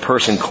act of a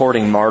person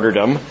courting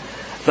martyrdom,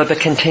 but the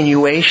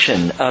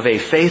continuation of a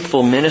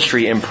faithful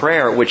ministry in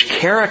prayer which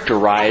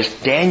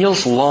characterized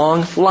Daniel's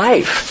long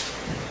life.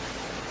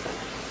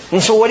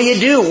 And so what do you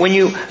do when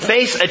you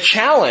face a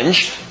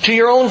challenge to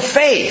your own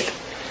faith?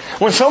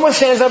 When someone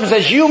stands up and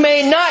says, you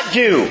may not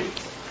do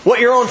what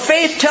your own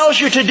faith tells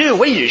you to do,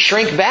 what do you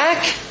shrink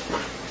back?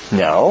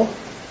 No.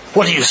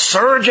 What do you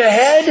surge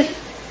ahead?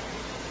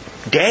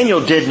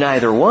 Daniel did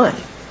neither one.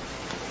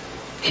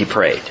 He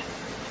prayed.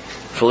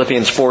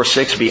 Philippians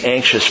 4:6, be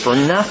anxious for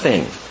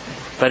nothing,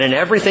 but in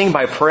everything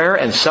by prayer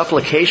and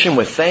supplication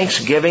with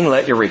thanksgiving,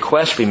 let your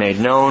requests be made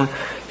known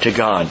to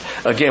God.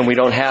 Again, we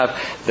don't have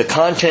the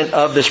content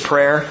of this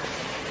prayer,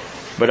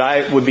 but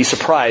I would be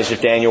surprised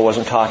if Daniel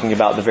wasn't talking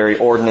about the very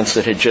ordinance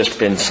that had just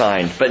been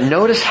signed. But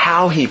notice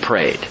how he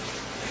prayed.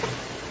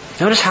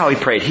 Notice how he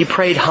prayed. He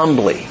prayed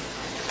humbly.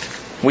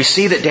 We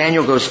see that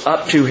Daniel goes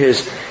up to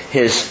his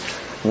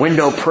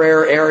window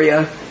prayer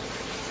area,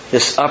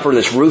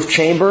 this roof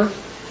chamber,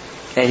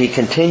 and he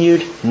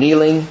continued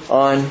kneeling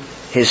on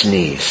his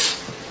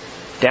knees.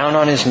 Down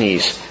on his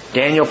knees.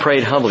 Daniel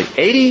prayed humbly.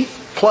 80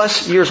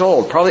 plus years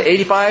old. Probably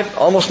 85,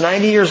 almost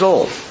 90 years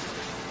old.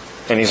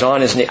 And he's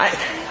on his knees.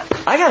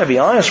 I gotta be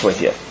honest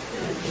with you.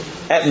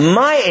 At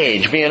my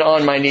age, being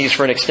on my knees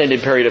for an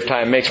extended period of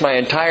time makes my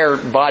entire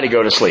body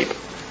go to sleep.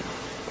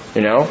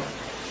 You know?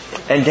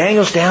 And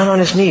Daniel's down on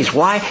his knees.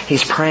 Why?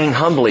 He's praying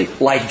humbly,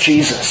 like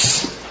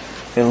Jesus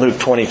in Luke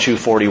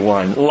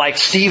 22:41. Like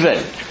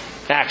Stephen,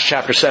 Acts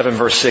chapter 7,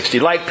 verse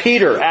 60. Like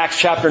Peter, Acts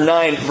chapter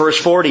 9, verse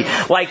 40.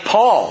 Like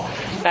Paul,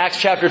 Acts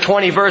chapter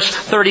 20, verse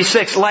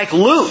 36. Like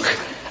Luke,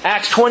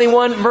 Acts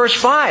 21, verse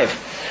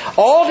 5.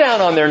 All down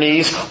on their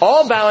knees,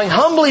 all bowing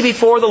humbly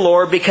before the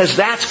Lord, because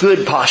that's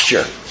good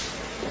posture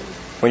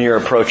when you're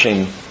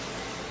approaching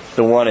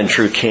the one and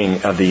true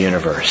King of the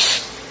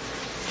universe.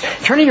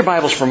 Turn in your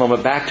Bibles for a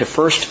moment back to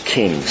 1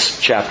 Kings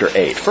chapter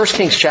 8. 1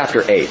 Kings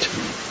chapter 8.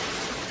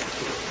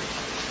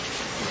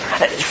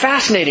 It's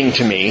fascinating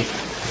to me,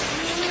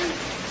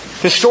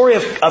 the story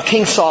of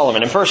King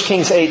Solomon. And 1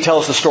 Kings 8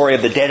 tells the story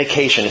of the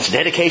dedication. It's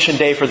dedication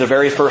day for the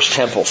very first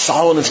temple.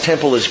 Solomon's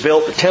temple is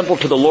built, the temple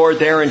to the Lord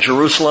there in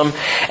Jerusalem.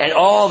 And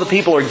all the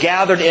people are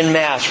gathered in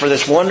mass for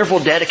this wonderful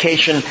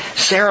dedication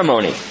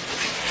ceremony.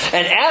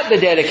 And at the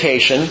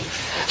dedication,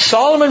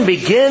 Solomon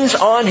begins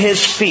on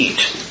his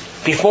feet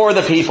before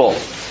the people.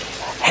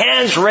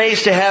 Hands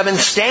raised to heaven,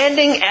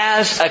 standing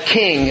as a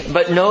king.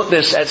 But note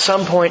this, at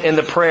some point in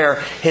the prayer,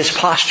 his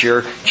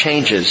posture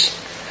changes.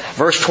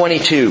 Verse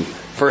 22.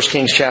 1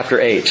 Kings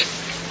chapter 8.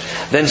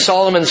 Then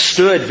Solomon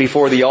stood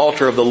before the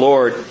altar of the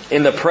Lord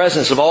in the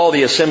presence of all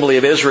the assembly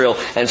of Israel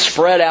and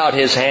spread out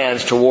his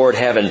hands toward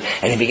heaven.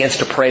 And he begins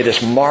to pray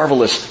this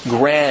marvelous,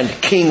 grand,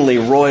 kingly,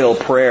 royal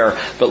prayer.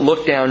 But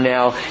look down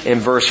now in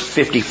verse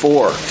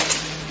 54.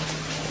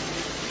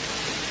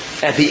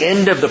 At the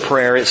end of the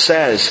prayer it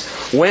says,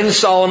 when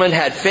Solomon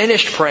had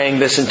finished praying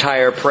this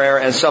entire prayer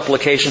and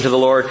supplication to the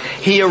Lord,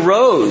 he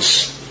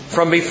arose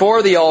from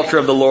before the altar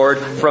of the Lord,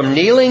 from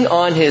kneeling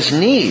on his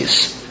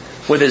knees,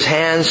 with his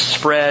hands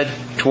spread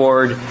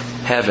toward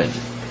heaven.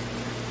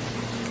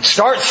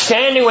 Starts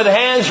standing with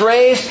hands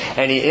raised,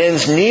 and he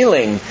ends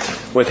kneeling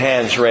with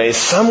hands raised.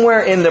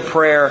 Somewhere in the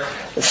prayer,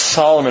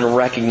 Solomon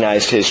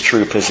recognized his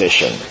true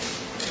position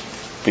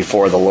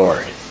before the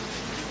Lord.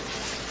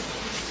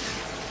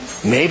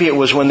 Maybe it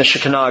was when the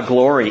Shekinah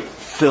glory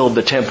filled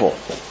the temple,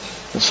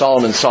 and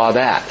Solomon saw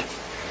that.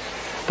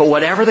 But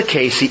whatever the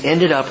case, he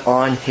ended up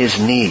on his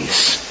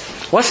knees.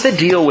 What's the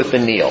deal with the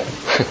kneel?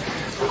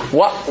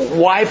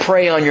 Why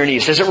pray on your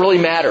knees? Does it really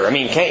matter? I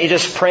mean, can't you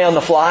just pray on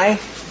the fly?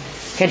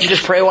 Can't you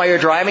just pray while you're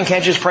driving?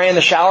 Can't you just pray in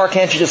the shower?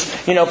 Can't you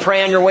just,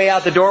 pray on your way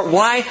out the door?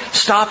 Why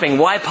stopping?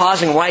 Why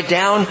pausing? Why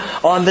down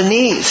on the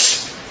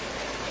knees?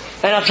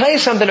 And I'll tell you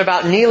something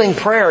about kneeling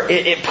prayer.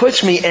 It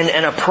puts me in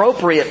an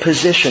appropriate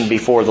position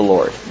before the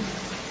Lord.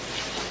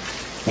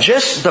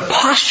 Just the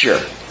posture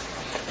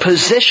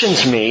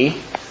positions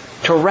me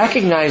to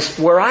recognize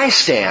where I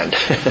stand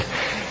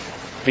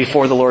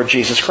before the Lord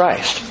Jesus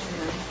Christ.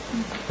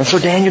 And so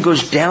Daniel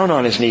goes down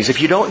on his knees.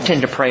 If you don't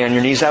tend to pray on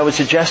your knees, I would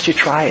suggest you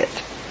try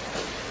it.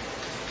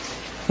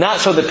 Not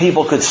so that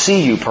people could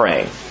see you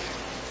praying,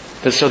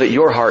 but so that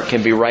your heart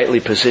can be rightly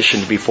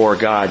positioned before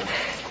God.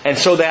 And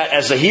so that,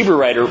 as the Hebrew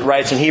writer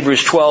writes in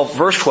Hebrews 12,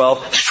 verse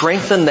 12,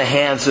 strengthen the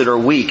hands that are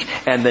weak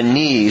and the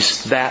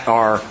knees that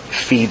are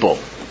feeble.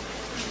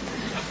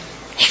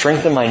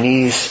 Strengthen my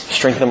knees,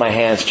 strengthen my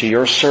hands to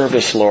your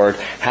service, Lord.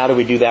 How do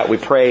we do that? We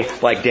pray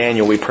like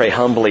Daniel. We pray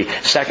humbly.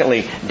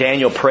 Secondly,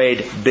 Daniel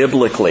prayed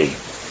biblically.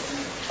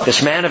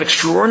 This man of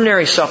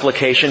extraordinary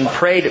supplication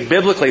prayed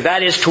biblically.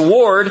 That is,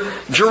 toward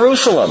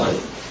Jerusalem.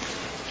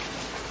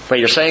 But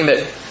you're saying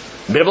that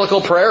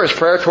biblical prayer is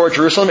prayer toward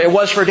Jerusalem? It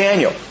was for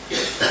Daniel.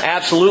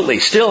 Absolutely.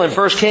 Still in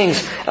 1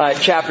 Kings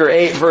chapter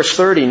 8, verse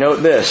 30, note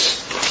this.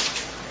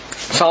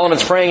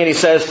 Solomon's praying and he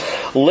says,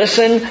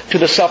 listen to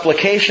the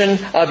supplication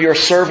of your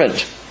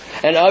servant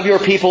and of your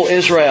people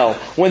Israel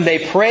when they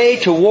pray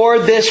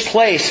toward this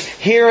place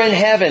here in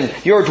heaven,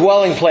 your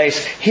dwelling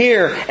place,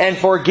 hear and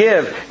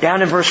forgive.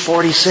 Down in verse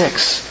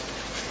 46.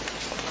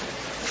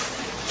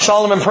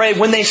 Solomon prayed,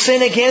 when they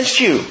sin against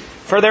you,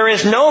 for there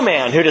is no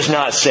man who does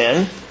not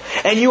sin,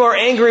 and you are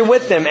angry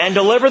with them, and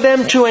deliver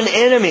them to an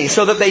enemy,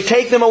 so that they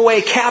take them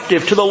away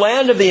captive to the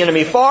land of the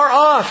enemy, far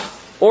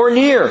off or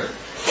near.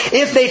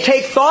 If they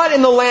take thought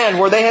in the land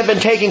where they have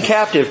been taken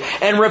captive,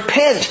 and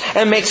repent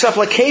and make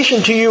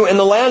supplication to you in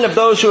the land of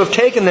those who have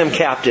taken them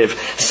captive,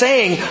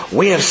 saying,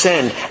 we have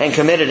sinned and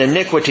committed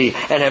iniquity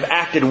and have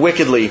acted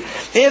wickedly.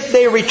 If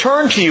they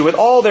return to you with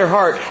all their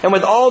heart and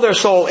with all their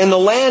soul in the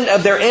land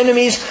of their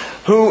enemies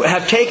who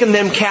have taken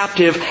them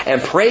captive,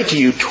 and pray to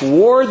you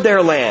toward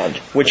their land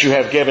which you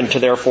have given to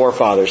their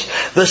forefathers,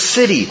 the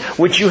city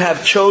which you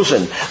have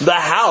chosen, the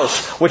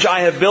house which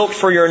I have built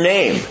for your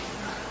name.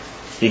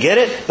 You get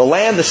it? The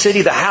land, the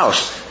city, the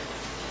house.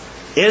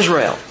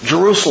 Israel,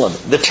 Jerusalem,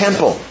 the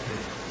temple.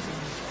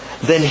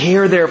 Then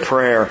hear their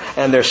prayer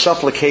and their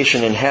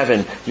supplication in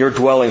heaven, your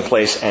dwelling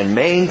place, and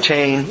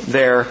maintain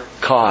their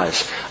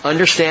cause.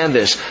 Understand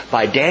this.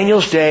 By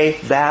Daniel's day,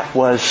 that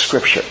was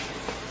Scripture.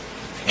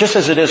 Just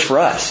as it is for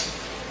us.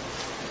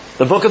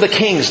 The book of the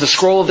Kings, the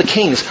scroll of the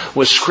Kings,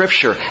 was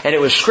Scripture. And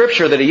it was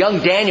Scripture that a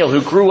young Daniel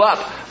who grew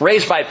up,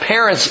 raised by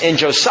parents in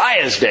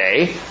Josiah's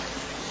day,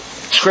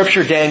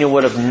 Scripture Daniel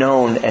would have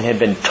known and had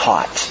been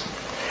taught.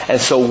 And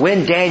so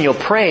when Daniel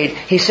prayed,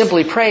 he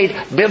simply prayed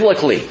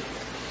biblically.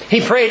 He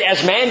prayed as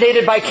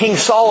mandated by King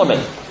Solomon.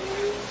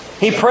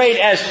 He prayed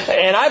as,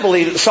 and I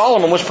believe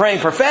Solomon was praying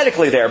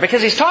prophetically there,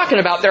 because he's talking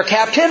about their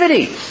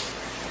captivity.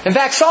 In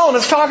fact,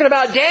 Solomon's talking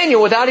about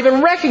Daniel without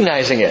even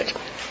recognizing it.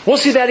 We'll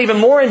see that even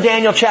more in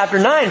Daniel chapter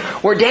 9,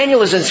 where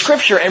Daniel is in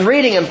Scripture and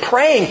reading and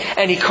praying,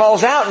 and he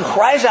calls out and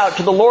cries out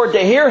to the Lord to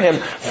hear him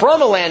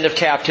from a land of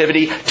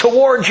captivity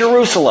toward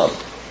Jerusalem.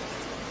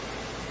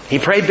 He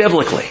prayed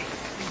biblically.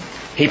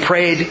 He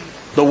prayed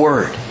the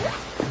Word.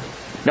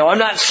 Now, I'm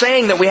not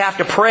saying that we have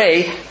to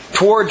pray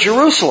toward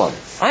Jerusalem.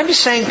 I'm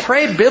just saying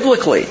pray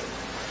biblically.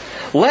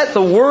 Let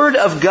the Word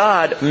of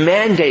God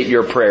mandate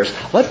your prayers.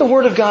 Let the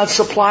Word of God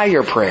supply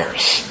your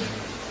prayers.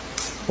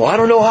 Well, I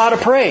don't know how to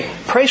pray.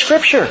 Pray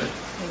Scripture.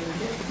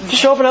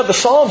 Just open up the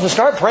Psalms and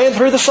start praying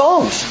through the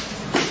Psalms.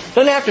 It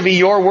doesn't have to be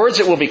your words.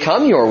 It will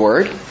become your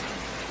word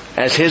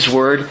as His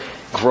Word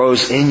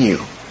grows in you.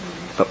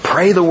 But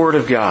pray the Word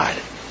of God.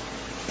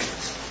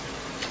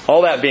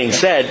 All that being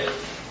said,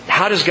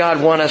 how does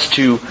God want us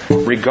to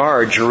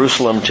regard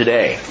Jerusalem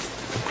today?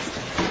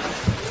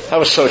 I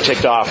was so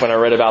ticked off when I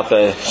read about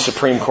the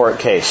Supreme Court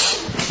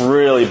case. It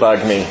really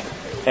bugged me.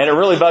 And it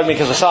really bugged me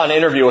because I saw an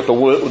interview with the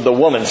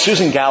woman,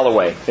 Susan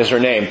Galloway is her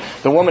name,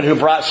 the woman who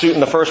brought suit in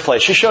the first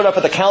place. She showed up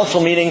at the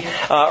council meeting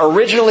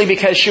originally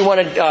because she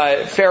wanted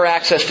fair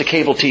access to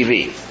cable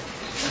TV.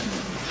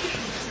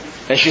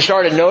 And she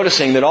started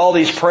noticing that all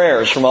these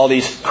prayers from all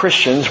these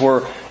Christians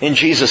were in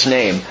Jesus'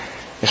 name.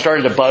 It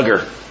started to bug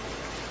her.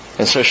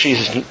 And so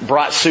she's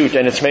brought suit,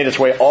 and it's made its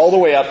way all the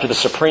way up to the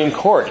Supreme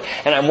Court.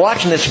 And I'm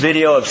watching this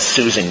video of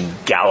Susan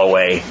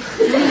Galloway.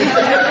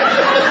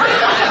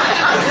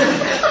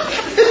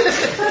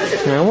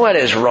 Now, what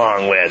is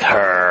wrong with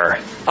her?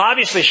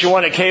 Obviously she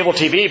wanted cable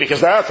TV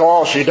because that's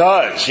all she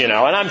does, And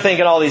I'm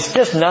thinking all these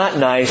just not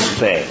nice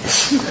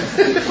things.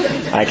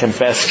 I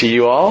confess to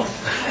you all.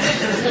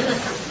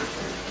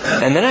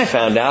 And then I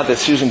found out that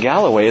Susan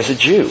Galloway is a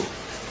Jew.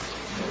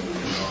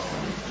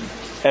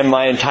 And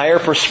my entire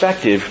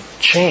perspective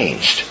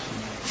changed.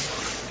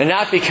 And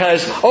not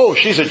because,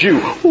 she's a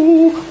Jew.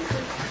 Ooh.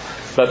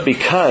 But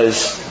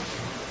because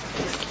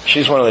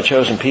she's one of the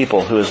chosen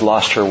people who has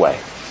lost her way.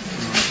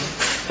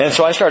 And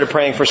so I started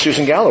praying for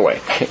Susan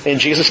Galloway in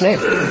Jesus' name.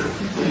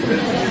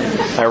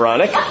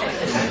 Ironic.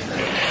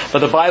 But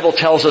the Bible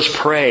tells us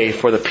pray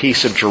for the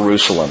peace of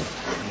Jerusalem.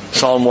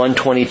 Psalm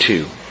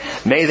 122.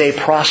 May they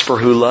prosper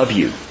who love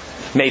you.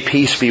 May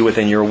peace be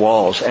within your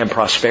walls and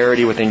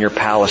prosperity within your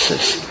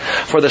palaces.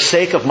 For the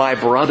sake of my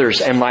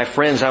brothers and my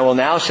friends, I will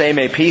now say,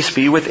 may peace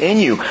be within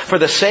you. For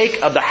the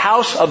sake of the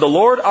house of the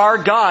Lord our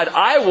God,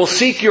 I will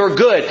seek your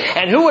good.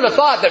 And who would have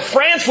thought that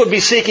France would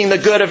be seeking the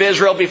good of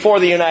Israel before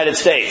the United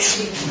States?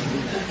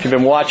 If you've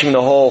been watching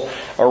the whole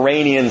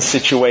Iranian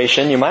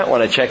situation, you might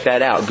want to check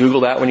that out.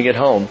 Google that when you get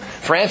home.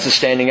 France is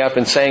standing up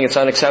and saying it's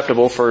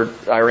unacceptable for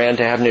Iran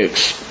to have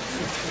nukes.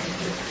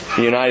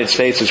 The United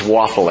States is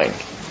waffling.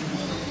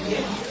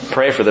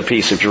 Pray for the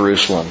peace of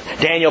Jerusalem.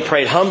 Daniel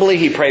prayed humbly.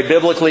 He prayed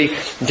biblically.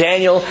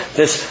 Daniel,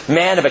 this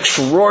man of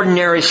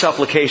extraordinary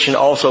supplication,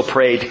 also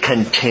prayed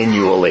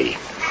continually.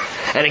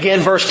 And again,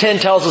 verse 10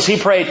 tells us he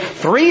prayed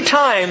 3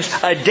 times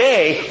a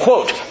day,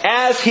 quote,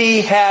 as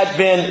he had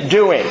been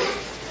doing.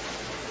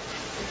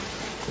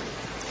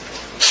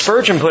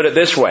 Spurgeon put it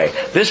this way.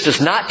 This does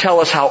not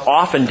tell us how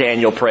often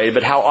Daniel prayed,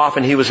 but how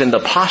often he was in the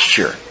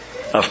posture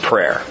of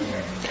prayer.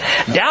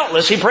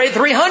 Doubtless he prayed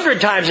 300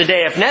 times a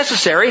day if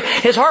necessary.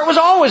 His heart was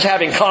always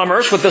having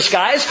commerce with the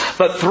skies,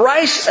 but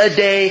thrice a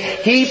day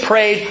he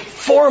prayed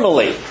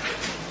formally.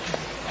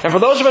 And for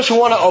those of us who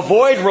want to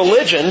avoid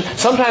religion,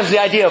 sometimes the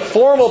idea of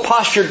formal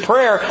postured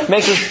prayer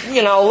makes us, a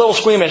little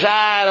squeamish.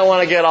 I don't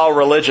want to get all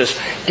religious.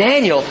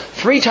 Daniel,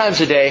 3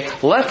 times a day,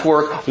 left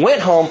work,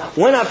 went home,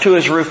 went up to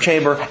his roof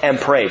chamber, and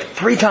prayed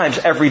 3 times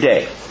every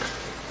day.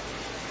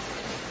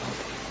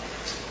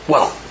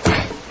 Well,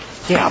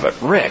 yeah,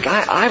 but Rick,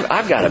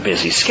 I've got a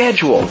busy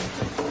schedule.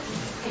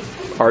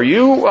 Are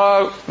you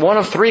one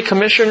of 3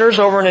 commissioners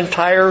over an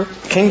entire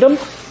kingdom?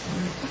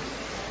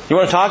 You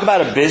want to talk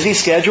about a busy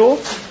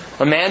schedule?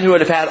 A man who would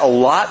have had a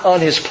lot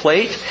on his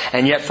plate,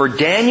 and yet for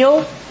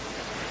Daniel,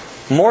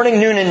 morning,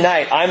 noon, and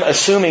night, I'm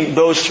assuming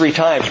those 3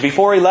 times.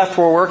 Before he left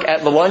for work,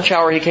 at the lunch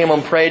hour, he came home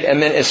and prayed,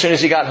 and then as soon as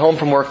he got home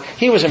from work,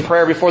 he was in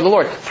prayer before the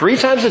Lord. 3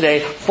 times a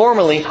day,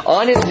 formally,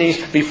 on his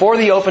knees, before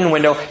the open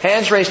window,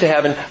 hands raised to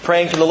heaven,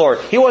 praying to the Lord.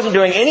 He wasn't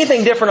doing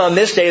anything different on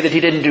this day that he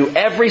didn't do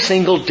every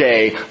single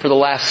day for the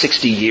last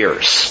 60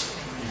 years.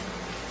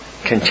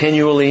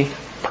 Continually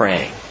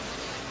praying.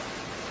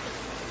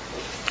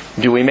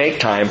 Do we make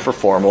time for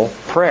formal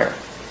prayer?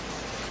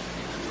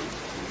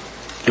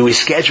 Do we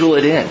schedule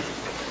it in?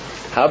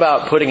 How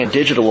about putting a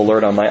digital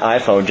alert on my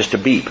iPhone just to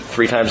beep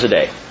 3 times a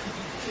day?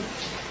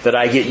 That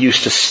I get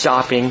used to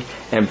stopping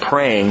and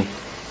praying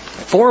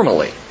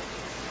formally.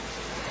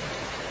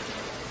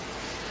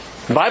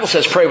 The Bible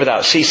says pray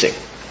without ceasing.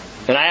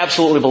 And I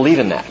absolutely believe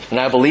in that. And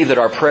I believe that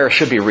our prayer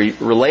should be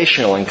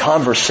relational and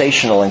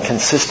conversational and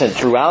consistent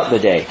throughout the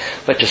day.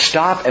 But to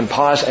stop and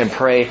pause and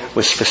pray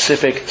with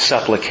specific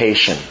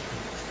supplication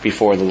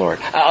before the Lord.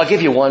 I'll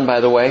give you one, by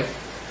the way.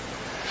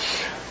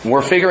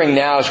 We're figuring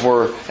now as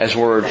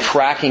we're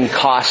tracking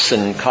costs,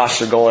 and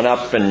costs are going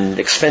up and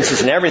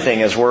expenses and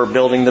everything as we're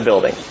building the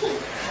building.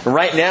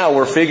 Right now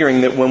we're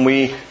figuring that when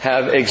we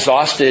have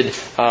exhausted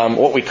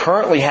what we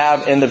currently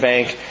have in the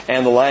bank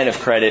and the line of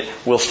credit,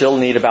 we'll still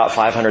need about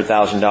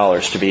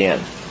 $500,000 to be in.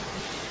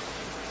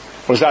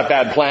 Was that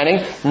bad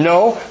planning?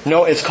 No,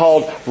 it's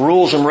called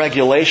rules and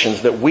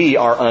regulations that we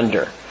are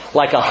under.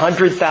 like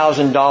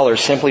 $100,000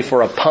 simply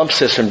for a pump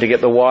system to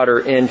get the water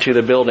into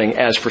the building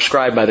as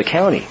prescribed by the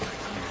county.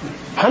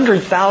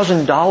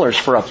 $100,000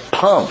 for a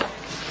pump.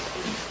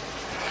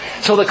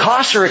 So the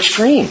costs are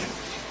extreme.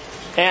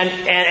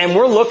 And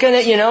we're looking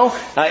at,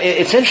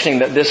 it's interesting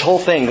that this whole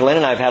thing, Glenn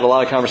and I have had a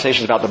lot of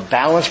conversations about the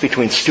balance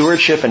between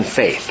stewardship and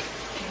faith.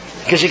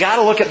 Because you got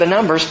to look at the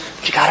numbers,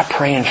 but you got to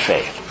pray in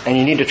faith. And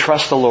you need to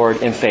trust the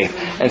Lord in faith.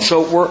 And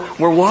so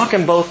we're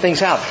walking both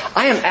things out.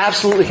 I am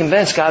absolutely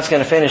convinced God's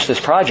going to finish this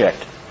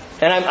project.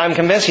 And I'm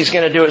convinced He's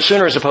going to do it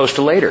sooner as opposed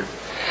to later.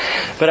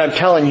 But I'm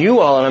telling you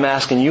all, and I'm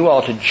asking you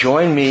all to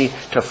join me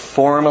to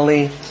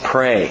formally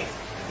pray.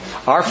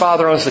 Our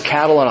Father owns the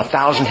cattle on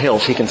 1,000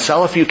 hills. He can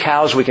sell a few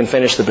cows, we can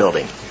finish the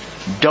building.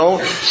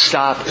 Don't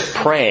stop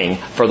praying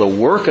for the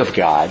work of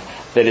God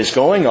that is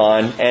going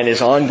on and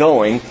is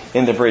ongoing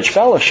in the Bridge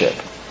Fellowship.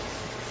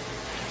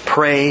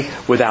 Pray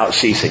without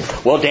ceasing.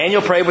 Well,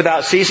 Daniel prayed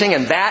without ceasing,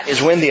 and that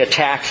is when the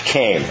attack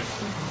came.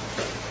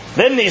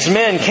 Then these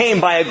men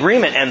came by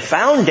agreement and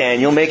found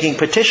Daniel making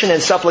petition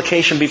and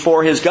supplication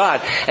before his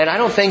God. And I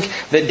don't think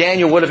that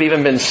Daniel would have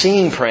even been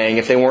seen praying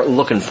if they weren't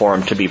looking for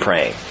him to be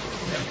praying.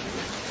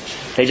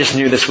 They just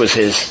knew this was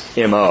his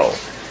M.O.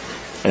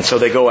 And so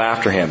they go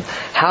after him.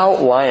 How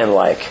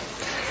lion-like.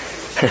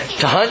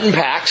 To hunt in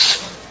packs,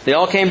 they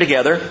all came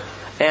together,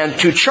 and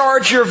to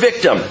charge your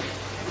victim.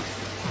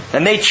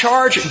 And they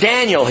charge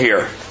Daniel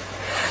here.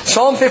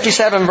 Psalm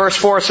 57 verse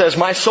 4 says,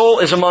 "My soul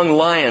is among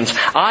lions.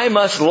 I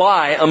must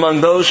lie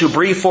among those who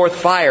breathe forth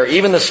fire,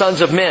 even the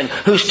sons of men,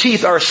 whose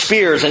teeth are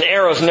spears and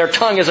arrows, and their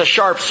tongue is a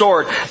sharp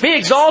sword. Be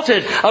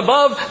exalted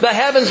above the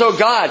heavens, O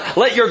God.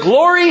 Let your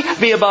glory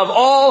be above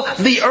all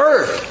the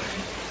earth."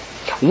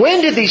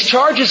 When did these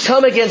charges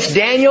come against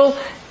Daniel?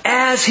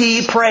 As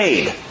he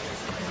prayed.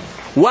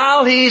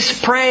 While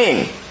he's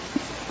praying.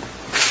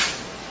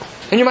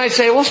 And you might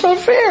say, well, it's not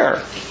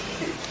fair.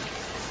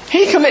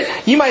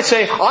 You might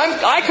say,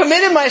 I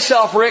committed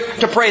myself, Rick,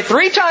 to pray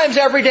 3 times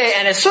every day,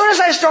 and as soon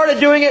as I started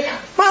doing it,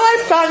 my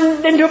life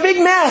got into a big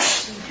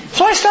mess.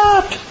 So I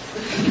stopped.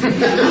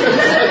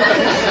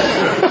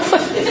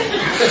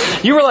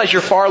 You realize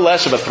you're far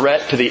less of a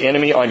threat to the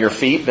enemy on your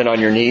feet than on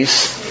your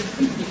knees?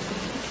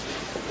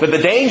 But the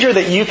danger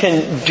that you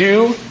can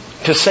do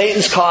to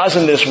Satan's cause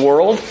in this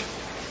world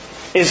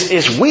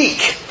is weak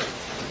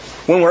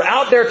when we're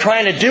out there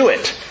trying to do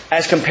it,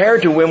 as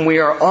compared to when we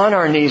are on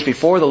our knees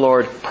before the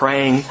Lord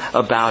praying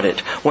about it.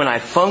 When I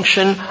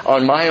function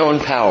on my own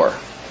power,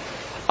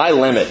 I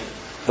limit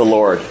the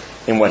Lord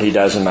in what He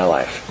does in my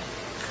life.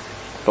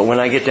 But when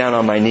I get down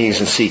on my knees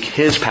and seek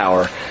His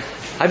power,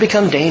 I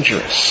become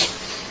dangerous.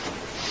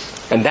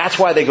 And that's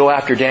why they go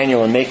after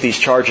Daniel and make these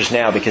charges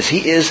now, because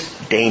he is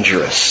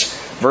dangerous.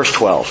 Verse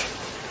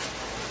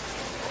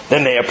 12.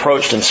 Then they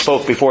approached and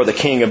spoke before the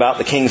king about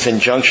the king's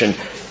injunction.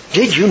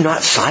 "Did you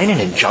not sign an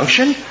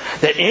injunction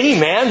that any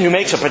man who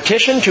makes a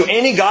petition to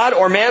any god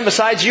or man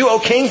besides you, O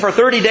king, for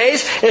 30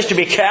 days is to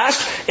be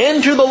cast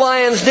into the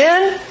lion's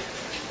den?"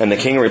 And the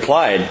king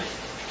replied,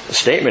 "The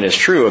statement is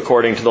true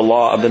according to the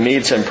law of the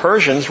Medes and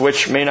Persians,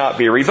 which may not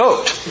be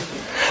revoked."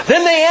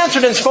 Then they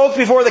answered and spoke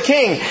before the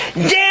king,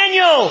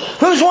 "Daniel,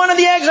 who's one of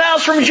the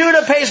exiles from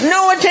Judah, pays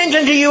no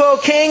attention to you, O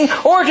king,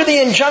 or to the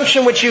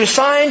injunction which you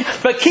signed,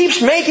 but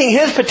keeps making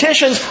his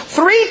petitions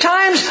 3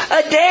 times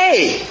a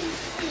day."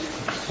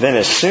 Then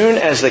as soon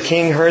as the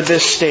king heard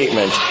this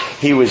statement,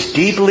 he was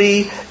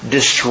deeply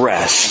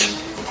distressed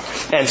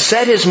and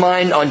set his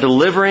mind on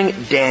delivering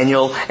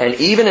Daniel, and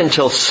even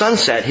until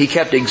sunset he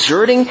kept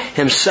exerting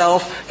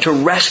himself to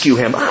rescue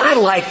him. I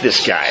like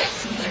this guy.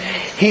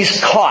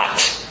 He's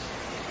caught.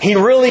 He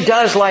really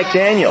does like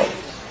Daniel.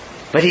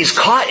 But he's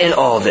caught in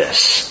all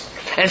this.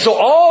 And so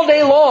all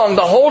day long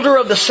the holder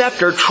of the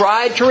scepter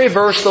tried to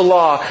reverse the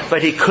law,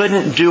 but he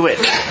couldn't do it.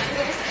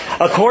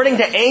 According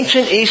to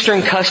ancient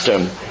Eastern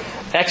custom,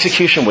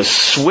 execution was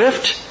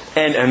swift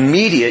and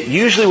immediate,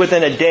 usually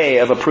within a day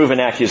of a proven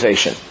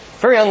accusation.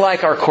 Very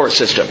unlike our court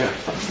system.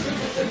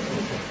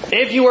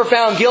 If you were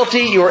found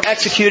guilty, you were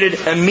executed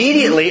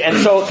immediately. And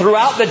so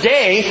throughout the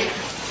day,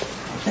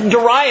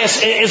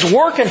 Darius is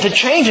working to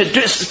change it.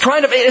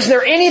 Is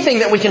there anything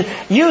that we can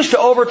use to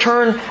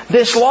overturn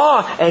this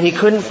law? And he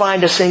couldn't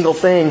find a single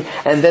thing.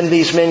 And then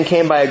these men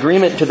came by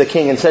agreement to the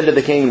king and said to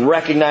the king,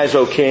 "Recognize,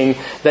 O king,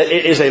 that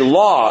it is a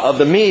law of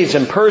the Medes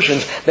and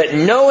Persians that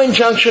no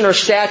injunction or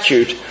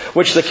statute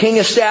which the king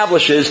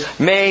establishes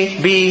may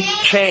be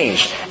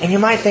changed." And you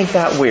might think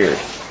that weird.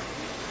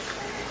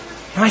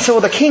 You might say,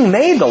 well, the king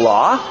made the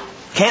law.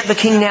 Can't the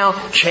king now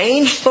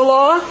change the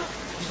law?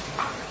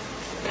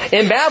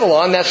 In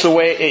Babylon, that's the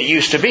way it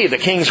used to be. The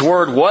king's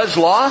word was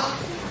law,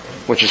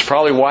 which is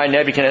probably why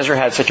Nebuchadnezzar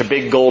had such a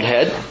big gold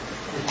head.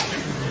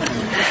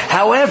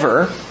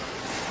 However,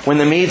 when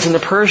the Medes and the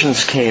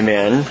Persians came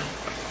in,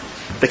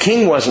 the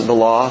king wasn't the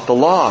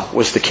law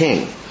was the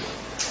king.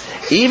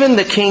 Even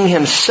the king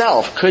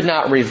himself could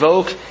not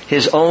revoke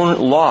his own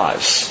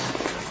laws,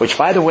 which,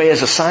 by the way,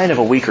 is a sign of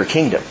a weaker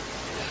kingdom.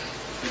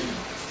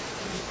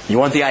 You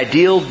want the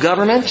ideal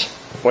government?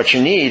 What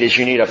you need is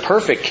a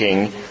perfect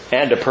king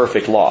and a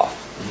perfect law.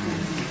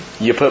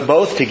 You put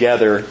both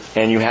together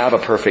and you have a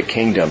perfect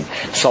kingdom.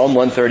 Psalm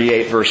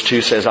 138 verse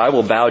 2 says, I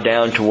will bow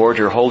down toward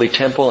your holy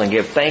temple and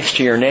give thanks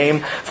to your name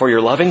for your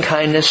loving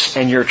kindness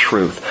and your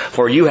truth.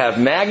 For you have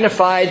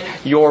magnified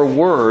your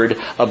word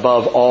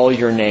above all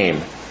your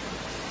name.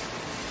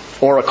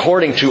 Or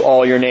according to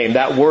all your name.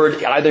 That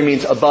word either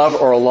means above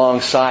or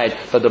alongside.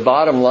 But the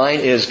bottom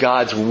line is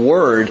God's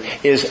word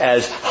is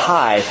as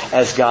high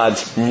as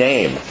God's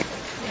name.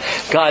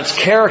 God's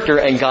character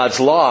and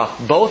God's law,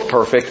 both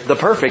perfect, the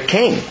perfect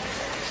king.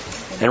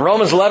 And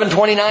Romans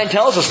 11:29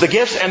 tells us the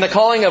gifts and the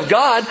calling of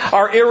God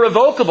are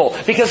irrevocable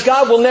because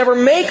God will never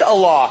make a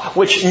law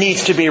which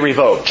needs to be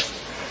revoked.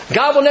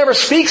 God will never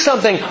speak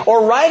something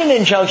or write an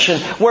injunction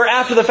where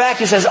after the fact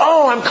He says,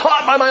 oh, I'm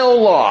caught by my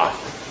own law.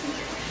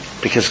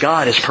 Because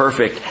God is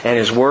perfect and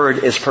His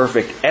word is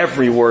perfect.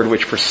 Every word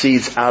which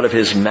proceeds out of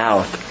His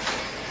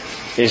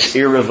mouth is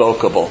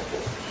irrevocable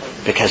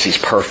because He's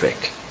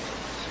perfect.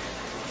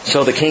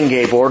 So the king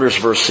gave orders,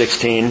 verse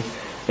 16,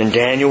 and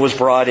Daniel was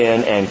brought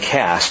in and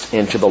cast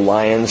into the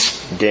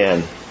lion's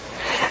den.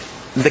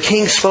 The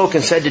king spoke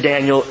and said to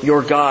Daniel,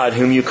 your God,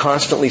 whom you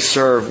constantly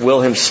serve,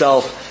 will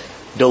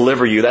Himself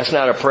deliver you. That's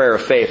not a prayer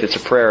of faith. It's a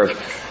prayer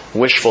of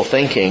wishful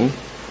thinking.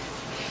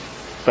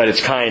 But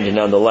it's kind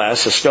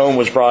nonetheless. A stone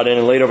was brought in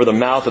and laid over the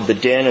mouth of the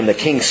den, and the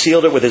king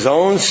sealed it with his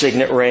own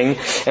signet ring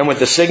and with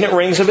the signet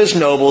rings of his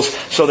nobles,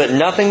 so that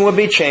nothing would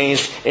be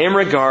changed in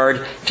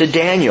regard to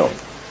Daniel.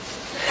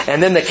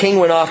 And then the king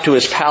went off to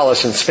his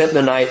palace and spent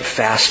the night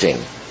fasting.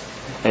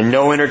 And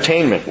no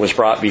entertainment was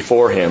brought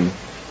before him,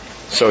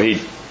 so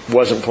he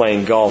wasn't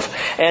playing golf.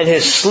 And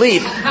his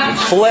sleep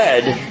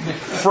fled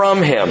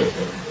from him.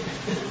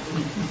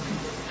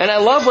 And I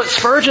love what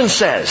Spurgeon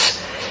says.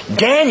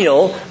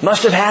 Daniel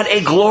must have had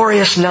a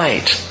glorious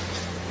night.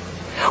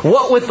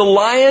 What with the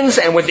lions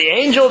and with the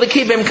angel to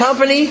keep him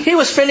company, he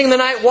was spending the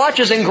night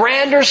watches in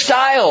grander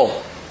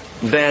style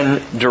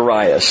than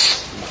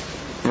Darius.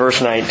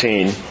 Verse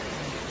 19.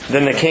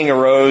 Then the king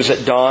arose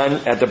at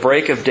dawn at the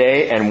break of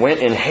day and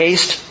went in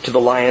haste to the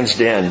lion's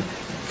den.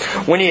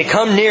 When he had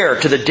come near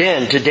to the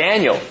den to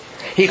Daniel,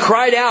 he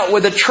cried out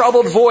with a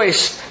troubled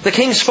voice. The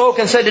king spoke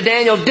and said to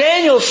Daniel,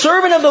 Daniel,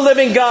 servant of the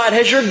living God,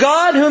 has your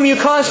God, whom you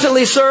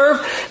constantly serve,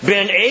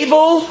 been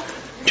able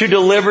to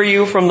deliver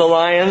you from the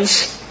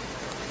lions?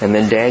 And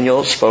then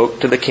Daniel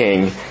spoke to the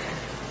king,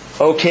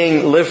 O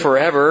king, live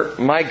forever.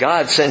 My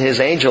God sent His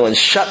angel and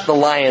shut the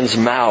lions'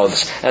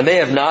 mouths, and they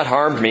have not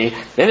harmed me,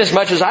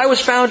 inasmuch as I was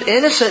found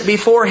innocent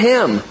before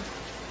Him.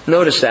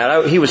 Notice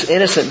that. He was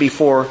innocent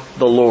before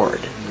the Lord.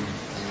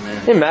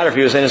 It didn't matter if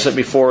he was innocent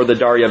before the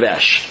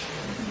Daryavesh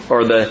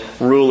or the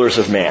rulers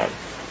of man.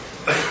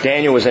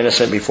 Daniel was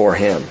innocent before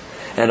Him.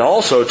 And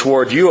also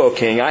toward you, O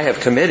king, I have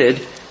committed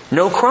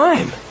no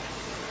crime.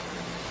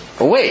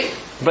 Oh, wait,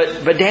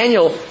 but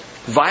Daniel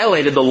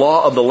violated the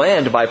law of the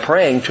land by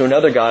praying to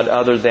another god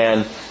other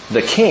than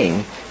the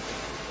king,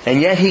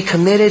 and yet he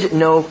committed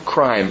no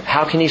crime.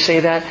 How can he say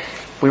that?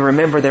 We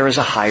remember there is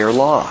a higher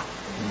law.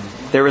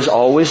 There is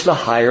always the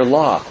higher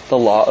law, the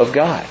law of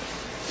God.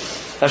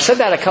 I've said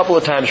that a couple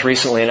of times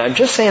recently, and I'm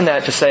just saying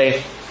that to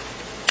say,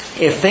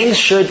 if things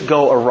should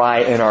go awry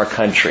in our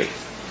country,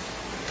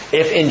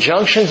 if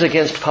injunctions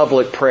against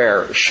public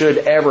prayer should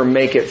ever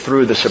make it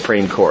through the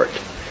Supreme Court,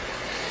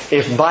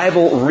 if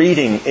Bible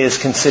reading is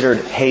considered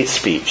hate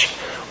speech,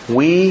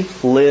 we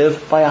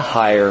live by a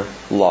higher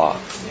law.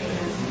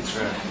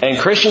 And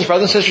Christians,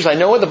 brothers and sisters, I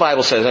know what the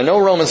Bible says. I know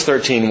Romans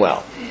 13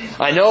 well.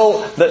 I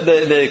know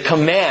the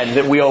command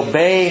that we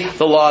obey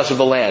the laws of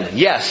the land.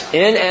 Yes,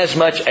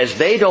 inasmuch as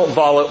they don't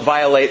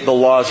violate the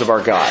laws of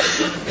our God.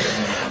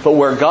 But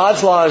where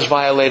God's law is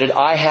violated,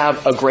 I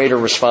have a greater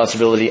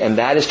responsibility, and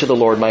that is to the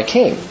Lord my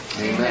King.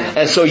 Amen.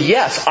 And so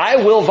yes,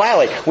 I will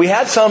violate. We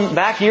had some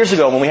back years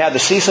ago when we had the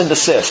cease and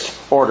desist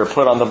order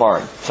put on the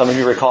barn. Some of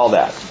you recall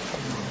that.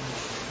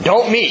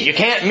 Don't meet. You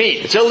can't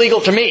meet. It's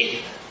illegal to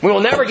meet. We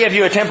will never give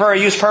you a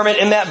temporary use permit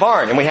in that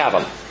barn. And we have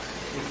them.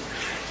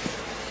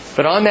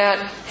 But on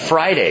that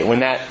Friday,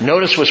 when that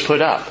notice was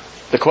put up,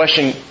 the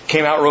question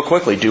came out real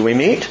quickly. Do we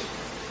meet?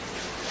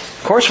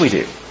 Of course we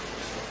do.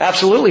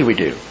 Absolutely we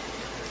do.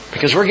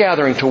 Because we're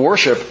gathering to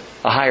worship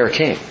a higher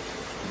king.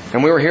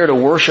 And we were here to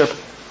worship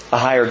a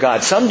higher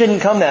God. Some didn't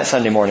come that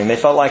Sunday morning. They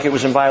felt like it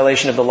was in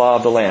violation of the law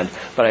of the land.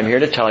 But I'm here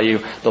to tell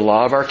you, the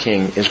law of our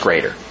King is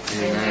greater.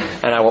 Amen.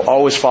 And I will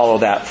always follow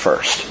that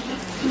first.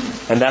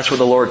 And that's what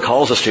the Lord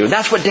calls us to. And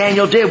that's what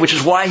Daniel did, which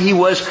is why he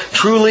was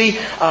truly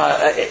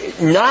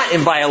not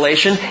in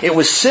violation. It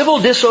was civil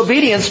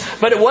disobedience,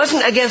 but it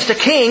wasn't against a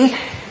king,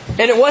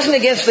 and it wasn't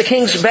against the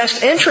king's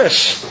best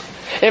interests.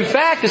 In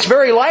fact, it's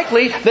very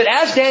likely that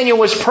as Daniel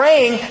was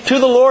praying to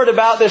the Lord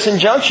about this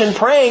injunction,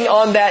 praying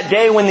on that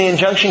day when the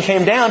injunction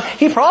came down,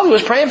 he probably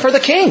was praying for the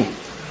king.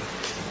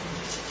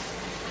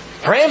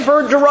 Praying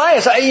for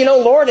Darius.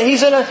 Lord,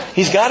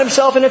 he's got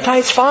himself in a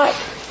tight spot.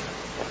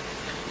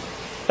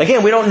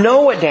 Again, we don't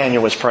know what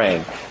Daniel was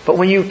praying. But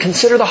when you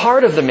consider the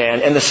heart of the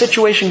man and the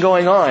situation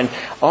going on,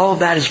 all of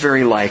that is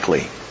very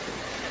likely.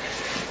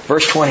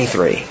 Verse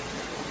 23.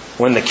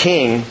 When the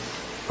king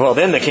Well,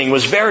 then the king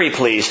was very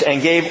pleased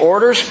and gave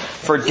orders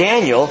for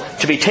Daniel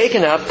to be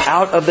taken up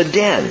out of the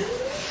den.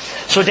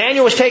 So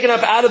Daniel was taken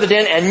up out of the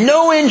den, and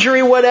no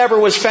injury whatever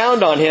was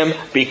found on him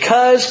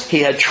because he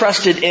had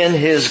trusted in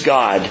his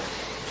God.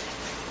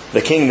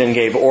 The king then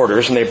gave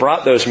orders, and they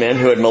brought those men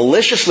who had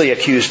maliciously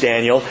accused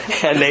Daniel,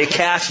 and they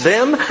cast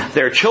them,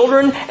 their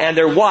children, and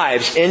their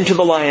wives into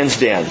the lion's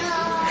den.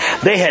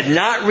 They had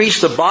not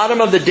reached the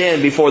bottom of the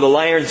den before the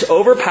lions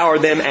overpowered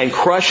them and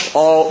crushed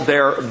all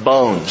their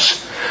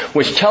bones,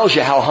 which tells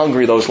you how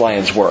hungry those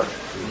lions were.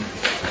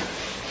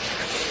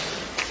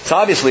 It's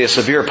obviously a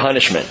severe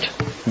punishment.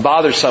 It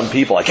bothers some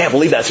people. I can't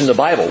believe that's in the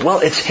Bible. Well,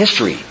 it's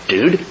history,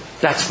 dude.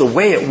 That's the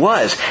way it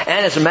was.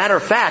 And as a matter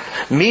of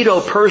fact,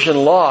 Medo-Persian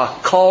law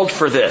called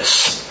for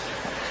this.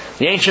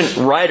 The ancient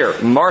writer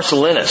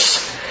Marcellinus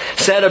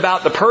said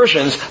about the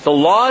Persians, the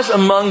laws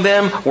among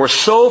them were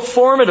so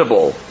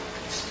formidable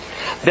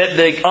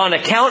that on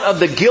account of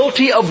the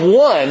guilty of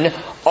one,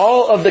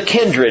 all of the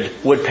kindred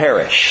would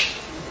perish.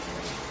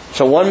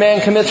 So one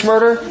man commits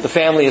murder, the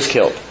family is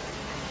killed.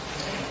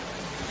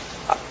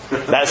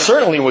 That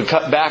certainly would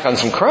cut back on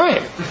some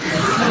crime,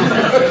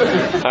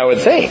 I would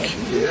think.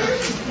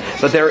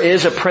 But there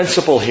is a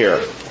principle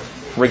here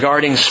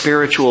regarding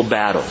spiritual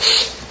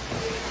battles.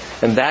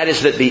 And that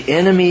is that the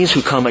enemies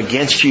who come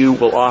against you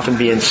will often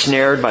be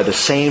ensnared by the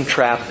same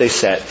trap they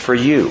set for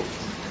you.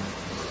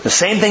 The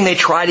same thing they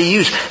try to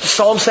use.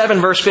 Psalm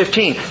 7 verse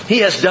 15. He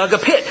has dug a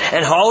pit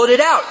and hollowed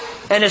it out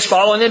and has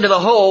fallen into the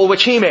hole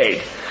which he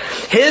made.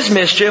 His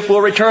mischief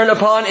will return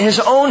upon his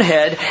own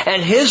head,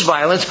 and his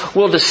violence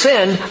will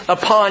descend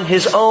upon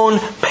his own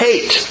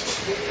pate.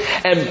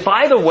 And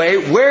by the way,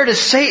 where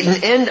does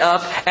Satan end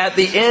up at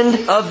the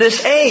end of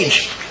this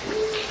age?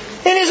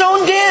 In his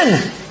own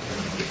den.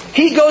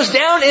 He goes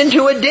down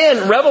into a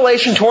den.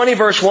 Revelation 20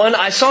 verse 1,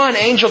 I saw an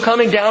angel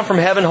coming down from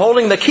heaven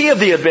holding the key of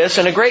the abyss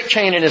and a great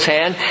chain in his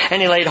hand.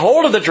 And he laid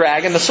hold of the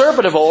dragon, the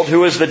serpent of old,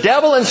 who is the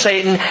devil and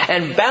Satan,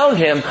 and bound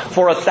him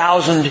for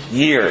 1,000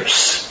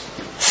 years.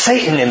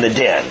 Satan in the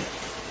den.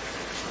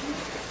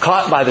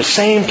 Caught by the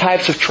same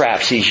types of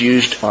traps he's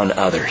used on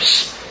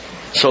others.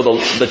 So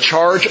the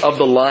charge of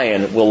the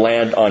lion will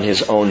land on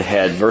his own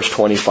head. Verse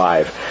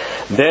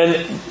 25.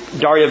 Then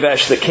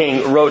Darius the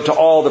king wrote to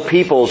all the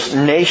peoples,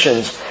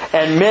 nations,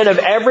 and men of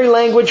every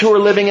language who are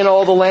living in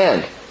all the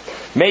land.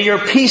 May your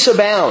peace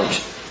abound.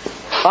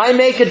 I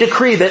make a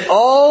decree that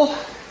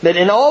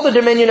in all the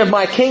dominion of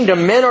my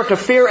kingdom men are to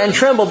fear and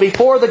tremble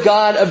before the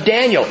God of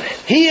Daniel.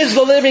 He is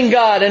the living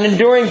God and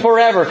enduring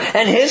forever.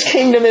 And His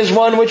kingdom is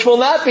one which will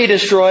not be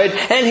destroyed,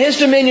 and His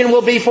dominion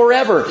will be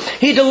forever.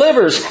 He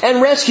delivers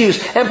and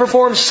rescues and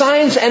performs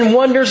signs and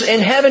wonders in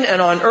heaven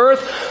and on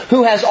earth,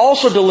 who has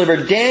also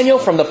delivered Daniel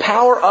from the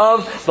power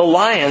of the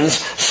lions.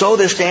 So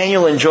this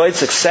Daniel enjoyed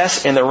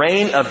success in the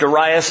reign of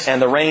Darius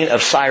and the reign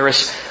of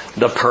Cyrus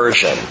the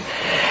Persian.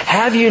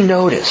 Have you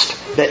noticed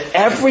that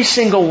every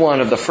single one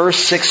of the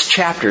first 6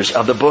 chapters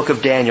of the book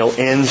of Daniel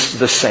ends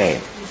the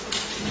same?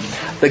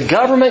 The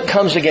government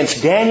comes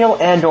against Daniel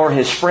and or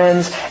his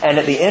friends, and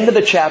at the end of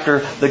the chapter,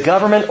 the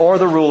government or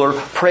the ruler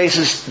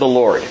praises the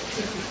Lord.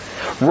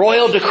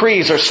 Royal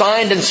decrees are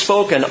signed and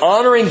spoken,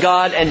 honoring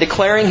God and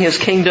declaring His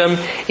kingdom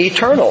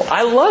eternal.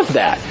 I love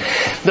that.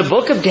 The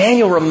book of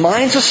Daniel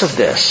reminds us of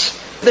this.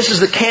 This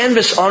is the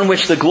canvas on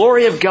which the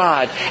glory of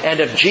God and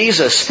of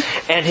Jesus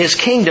and His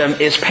kingdom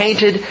is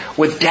painted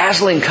with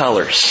dazzling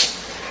colors.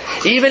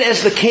 Even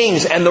as the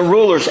kings and the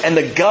rulers and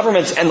the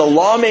governments and the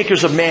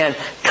lawmakers of man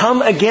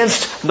come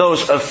against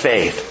those of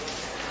faith.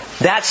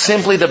 That's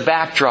simply the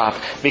backdrop,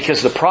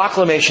 because the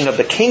proclamation of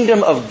the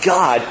kingdom of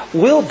God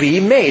will be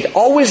made.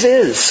 Always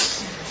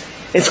is.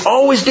 It's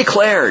always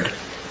declared.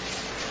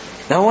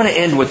 Now I want to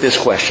end with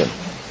this question.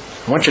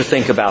 I want you to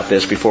think about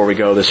this before we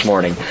go this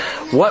morning.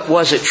 What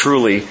was it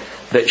truly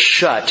that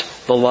shut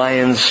the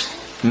lions'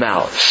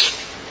 mouths?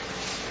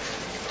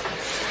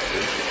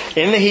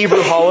 In the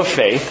Hebrew Hall of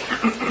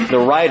Faith, the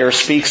writer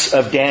speaks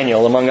of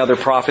Daniel, among other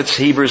prophets,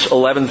 Hebrews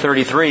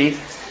 11:33.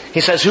 He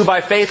says, who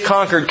by faith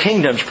conquered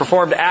kingdoms,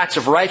 performed acts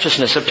of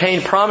righteousness,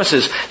 obtained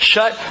promises,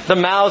 shut the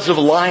mouths of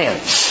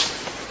lions.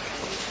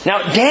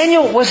 Now,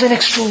 Daniel was an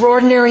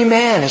extraordinary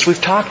man, as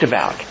we've talked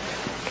about.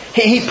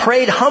 He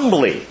prayed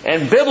humbly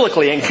and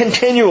biblically and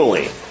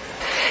continually.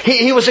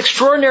 He was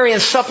extraordinary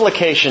in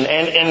supplication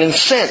and in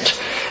assent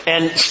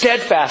and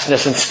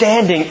steadfastness and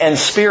standing and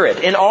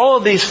spirit. In all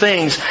of these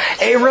things,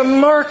 a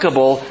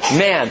remarkable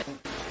man.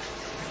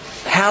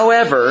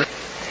 However,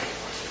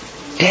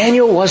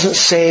 Daniel wasn't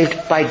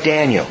saved by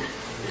Daniel.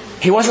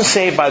 He wasn't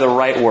saved by the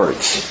right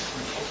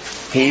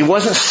words. He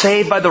wasn't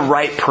saved by the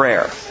right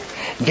prayer.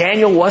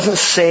 Daniel wasn't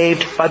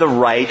saved by the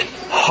right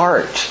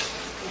heart.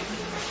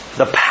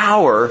 The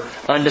power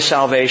unto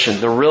salvation,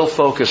 the real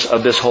focus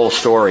of this whole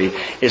story,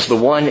 is the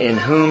one in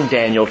whom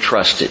Daniel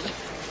trusted.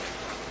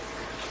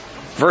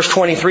 Verse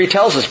 23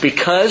 tells us,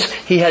 because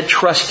he had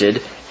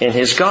trusted in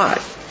his God.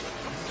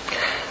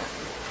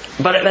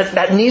 But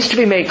that needs to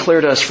be made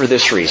clear to us for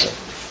this reason.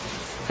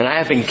 And I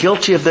have been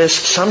guilty of this.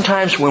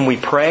 Sometimes when we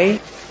pray,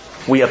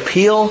 we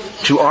appeal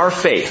to our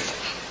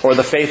faith or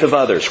the faith of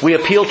others. We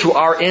appeal to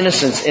our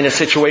innocence in a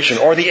situation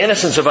or the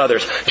innocence of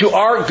others, to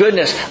our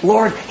goodness.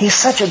 Lord, he's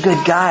such a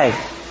good guy.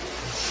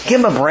 Give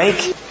him a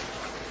break.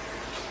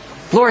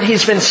 Lord,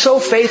 he's been so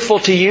faithful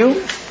to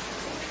you.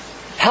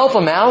 Help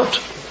him out.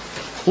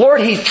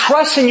 Lord, he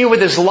trusts in you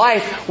with his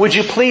life. Would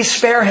you please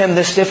spare him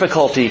this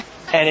difficulty?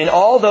 And in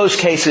all those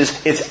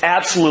cases, it's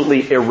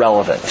absolutely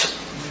irrelevant.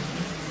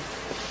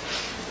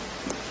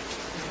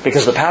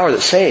 Because the power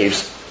that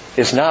saves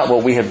is not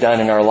what we have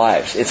done in our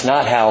lives. It's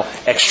not how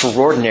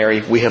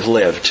extraordinary we have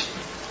lived.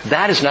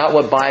 That is not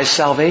what buys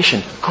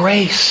salvation.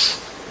 Grace.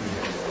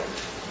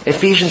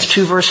 Ephesians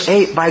 2 verse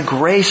 8, by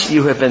grace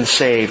you have been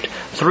saved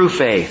through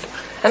faith.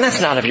 And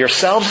that's not of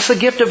yourselves, it's the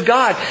gift of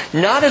God,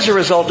 not as a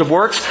result of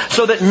works,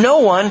 so that no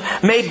one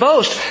may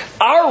boast.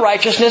 Our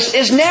righteousness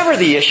is never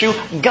the issue.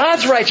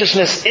 God's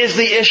righteousness is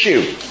the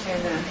issue.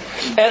 Amen.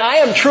 And I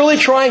am truly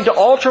trying to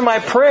alter my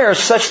prayers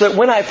such that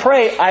when I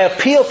pray, I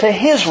appeal to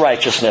His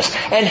righteousness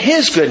and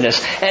His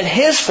goodness and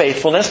His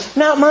faithfulness,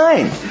 not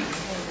mine.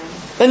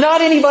 And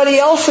not anybody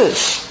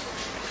else's.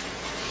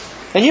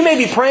 And you may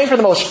be praying for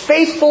the most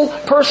faithful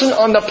person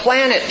on the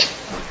planet.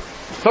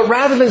 But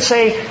rather than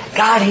say,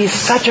 God, he's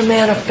such a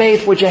man of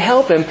faith, would you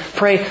help him?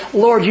 Pray,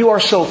 Lord, you are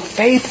so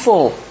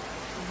faithful.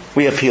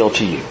 We appeal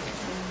to you.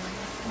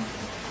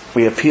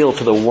 We appeal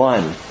to the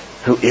one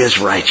who is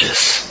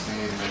righteous.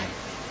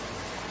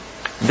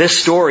 This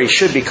story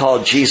should be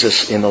called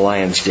Jesus in the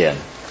Lion's Den.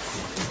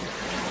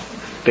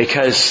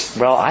 Because,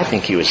 well, I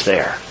think he was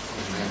there.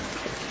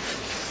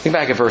 Think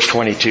back at verse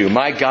 22.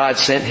 My God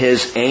sent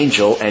His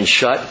angel and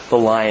shut the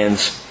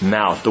lion's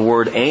mouth. The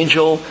word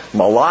angel,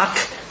 malak,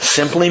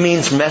 simply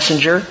means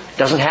messenger.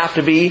 Doesn't have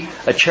to be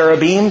a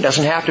cherubim.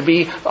 Doesn't have to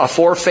be a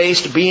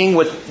four-faced being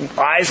with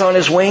eyes on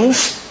his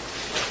wings.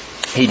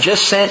 He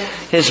just sent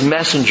His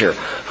messenger.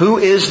 Who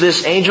is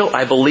this angel?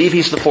 I believe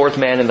he's the fourth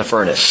man in the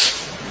furnace.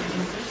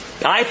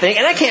 I think,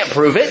 and I can't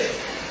prove it,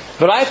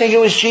 but I think it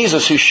was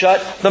Jesus who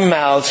shut the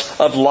mouths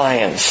of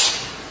lions.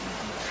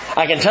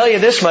 I can tell you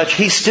this much,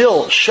 He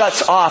still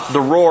shuts off the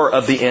roar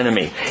of the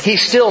enemy. He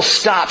still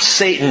stops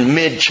Satan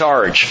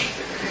mid-charge.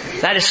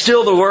 That is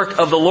still the work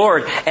of the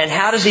Lord. And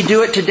how does He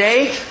do it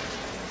today?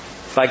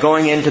 By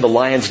going into the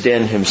lion's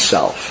den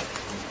Himself.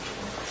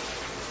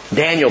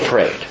 Daniel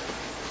prayed.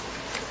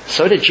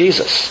 So did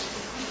Jesus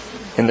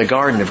in the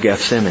Garden of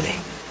Gethsemane.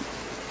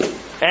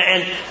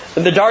 And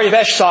the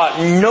Daryavesh saw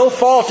no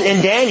fault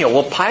in Daniel.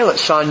 Well, Pilate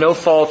saw no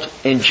fault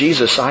in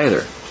Jesus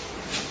either.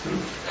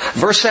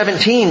 Verse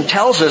 17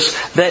 tells us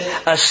that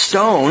a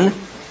stone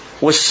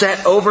was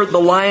set over the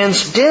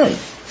lion's den.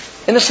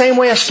 In the same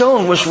way a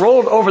stone was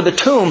rolled over the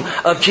tomb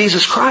of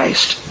Jesus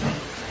Christ.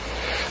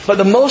 But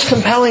the most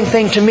compelling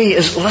thing to me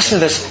is, listen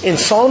to this, in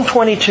Psalm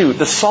 22,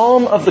 the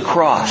Psalm of the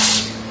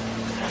Cross.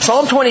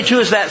 Psalm 22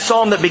 is that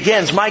psalm that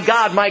begins, my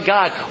God,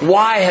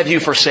 why have you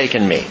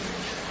forsaken me?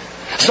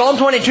 Psalm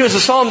 22 is the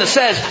psalm that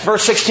says,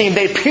 verse 16,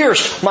 they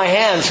pierced my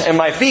hands and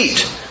my feet.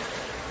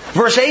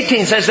 Verse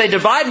 18 says, they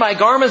divide my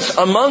garments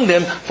among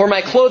them, for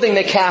my clothing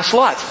they cast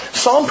lots.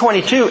 Psalm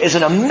 22 is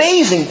an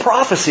amazing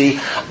prophecy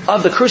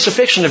of the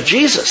crucifixion of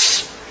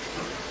Jesus.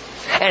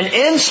 And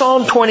in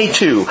Psalm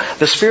 22,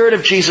 the Spirit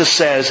of Jesus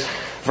says,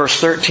 verse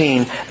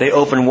 13, they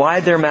open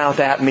wide their mouth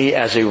at me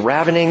as a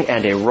ravening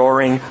and a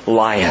roaring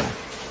lion.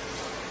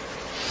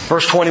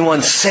 Verse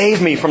 21,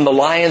 save me from the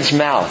lion's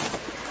mouth.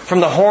 From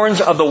the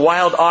horns of the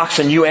wild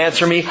oxen you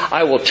answer me.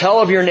 I will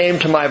tell of your name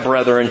to my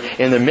brethren.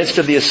 In the midst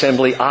of the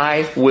assembly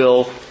I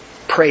will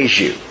praise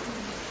you.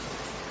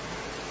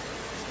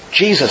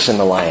 Jesus in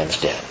the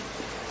lion's den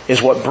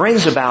is what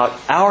brings about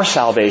our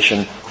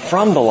salvation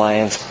from the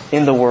lions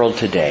in the world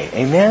today.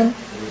 Amen?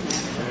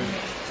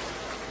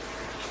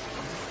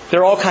 There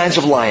are all kinds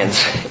of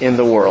lions in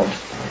the world.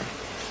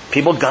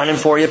 People gunning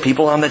for you,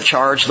 people on the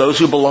charge, those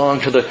who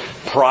belong to the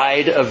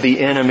pride of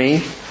the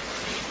enemy.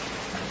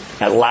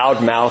 That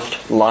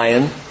loud-mouthed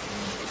lion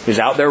who's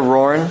out there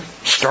roaring,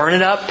 stirring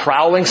it up,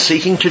 prowling,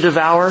 seeking to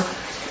devour.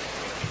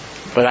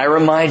 But I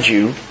remind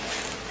you,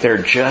 they're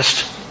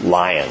just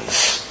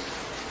lions.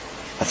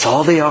 That's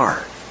all they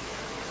are.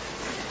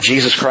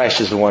 Jesus Christ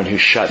is the one who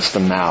shuts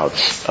the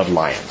mouths of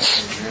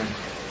lions.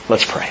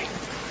 Let's pray.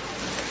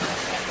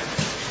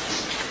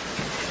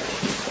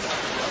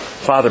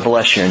 Father,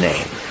 bless your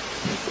name.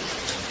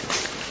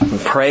 We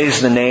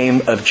praise the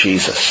name of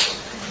Jesus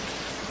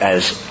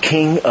as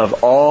King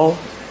of all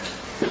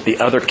the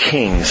other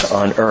kings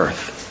on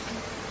earth.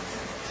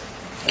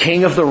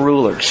 King of the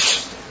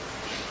rulers.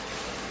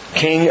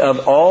 King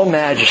of all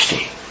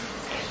majesty.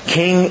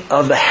 King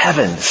of the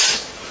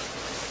heavens.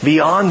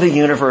 Beyond the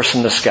universe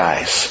and the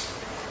skies.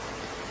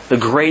 The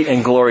great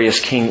and glorious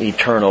King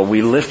eternal.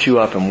 We lift you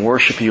up and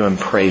worship you and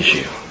praise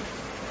you.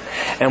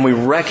 And we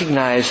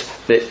recognize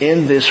that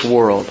in this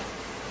world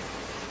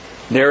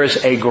there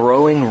is a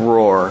growing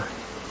roar.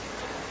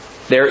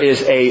 There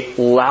is a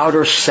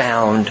louder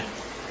sound.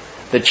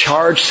 The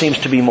charge seems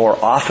to be more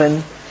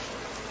often.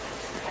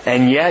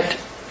 And yet,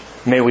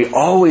 may we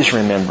always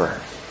remember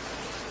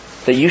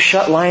that you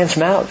shut lions'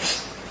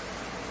 mouths.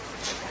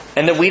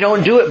 And that we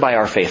don't do it by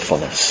our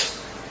faithfulness.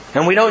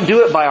 And we don't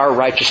do it by our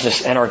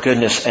righteousness and our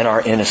goodness and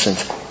our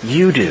innocence.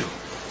 You do.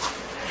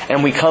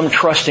 And we come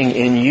trusting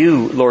in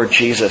You, Lord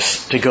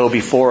Jesus, to go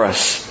before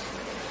us.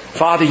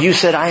 Father, You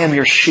said, I am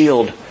Your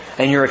shield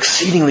and Your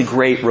exceedingly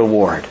great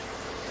reward.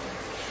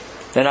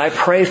 And I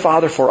pray,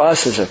 Father, for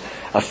us as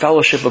a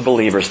fellowship of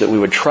believers that we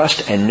would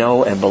trust and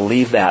know and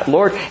believe that.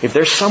 Lord, if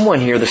there's someone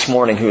here this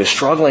morning who is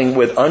struggling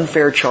with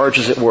unfair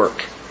charges at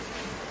work,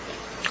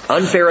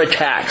 unfair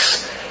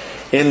attacks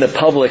in the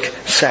public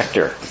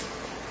sector,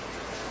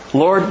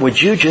 Lord, would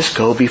You just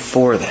go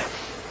before them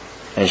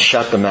and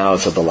shut the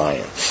mouths of the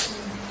lions?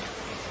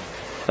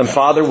 And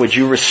Father, would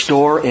You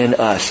restore in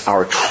us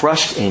our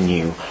trust in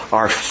You,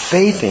 our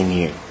faith in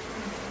You.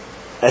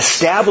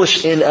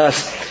 Establish in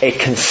us a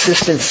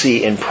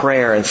consistency in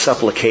prayer and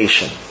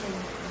supplication.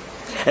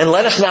 And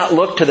let us not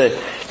look to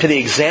the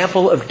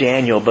example of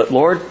Daniel, but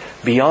Lord,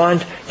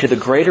 beyond to the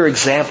greater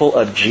example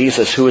of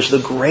Jesus, who is the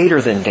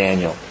greater than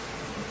Daniel.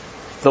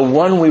 The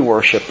one we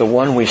worship, the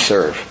one we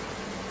serve,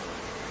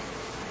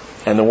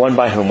 and the one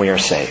by whom we are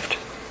saved.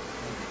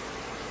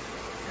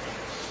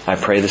 I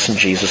pray this in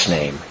Jesus'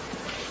 name.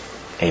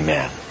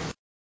 Amen.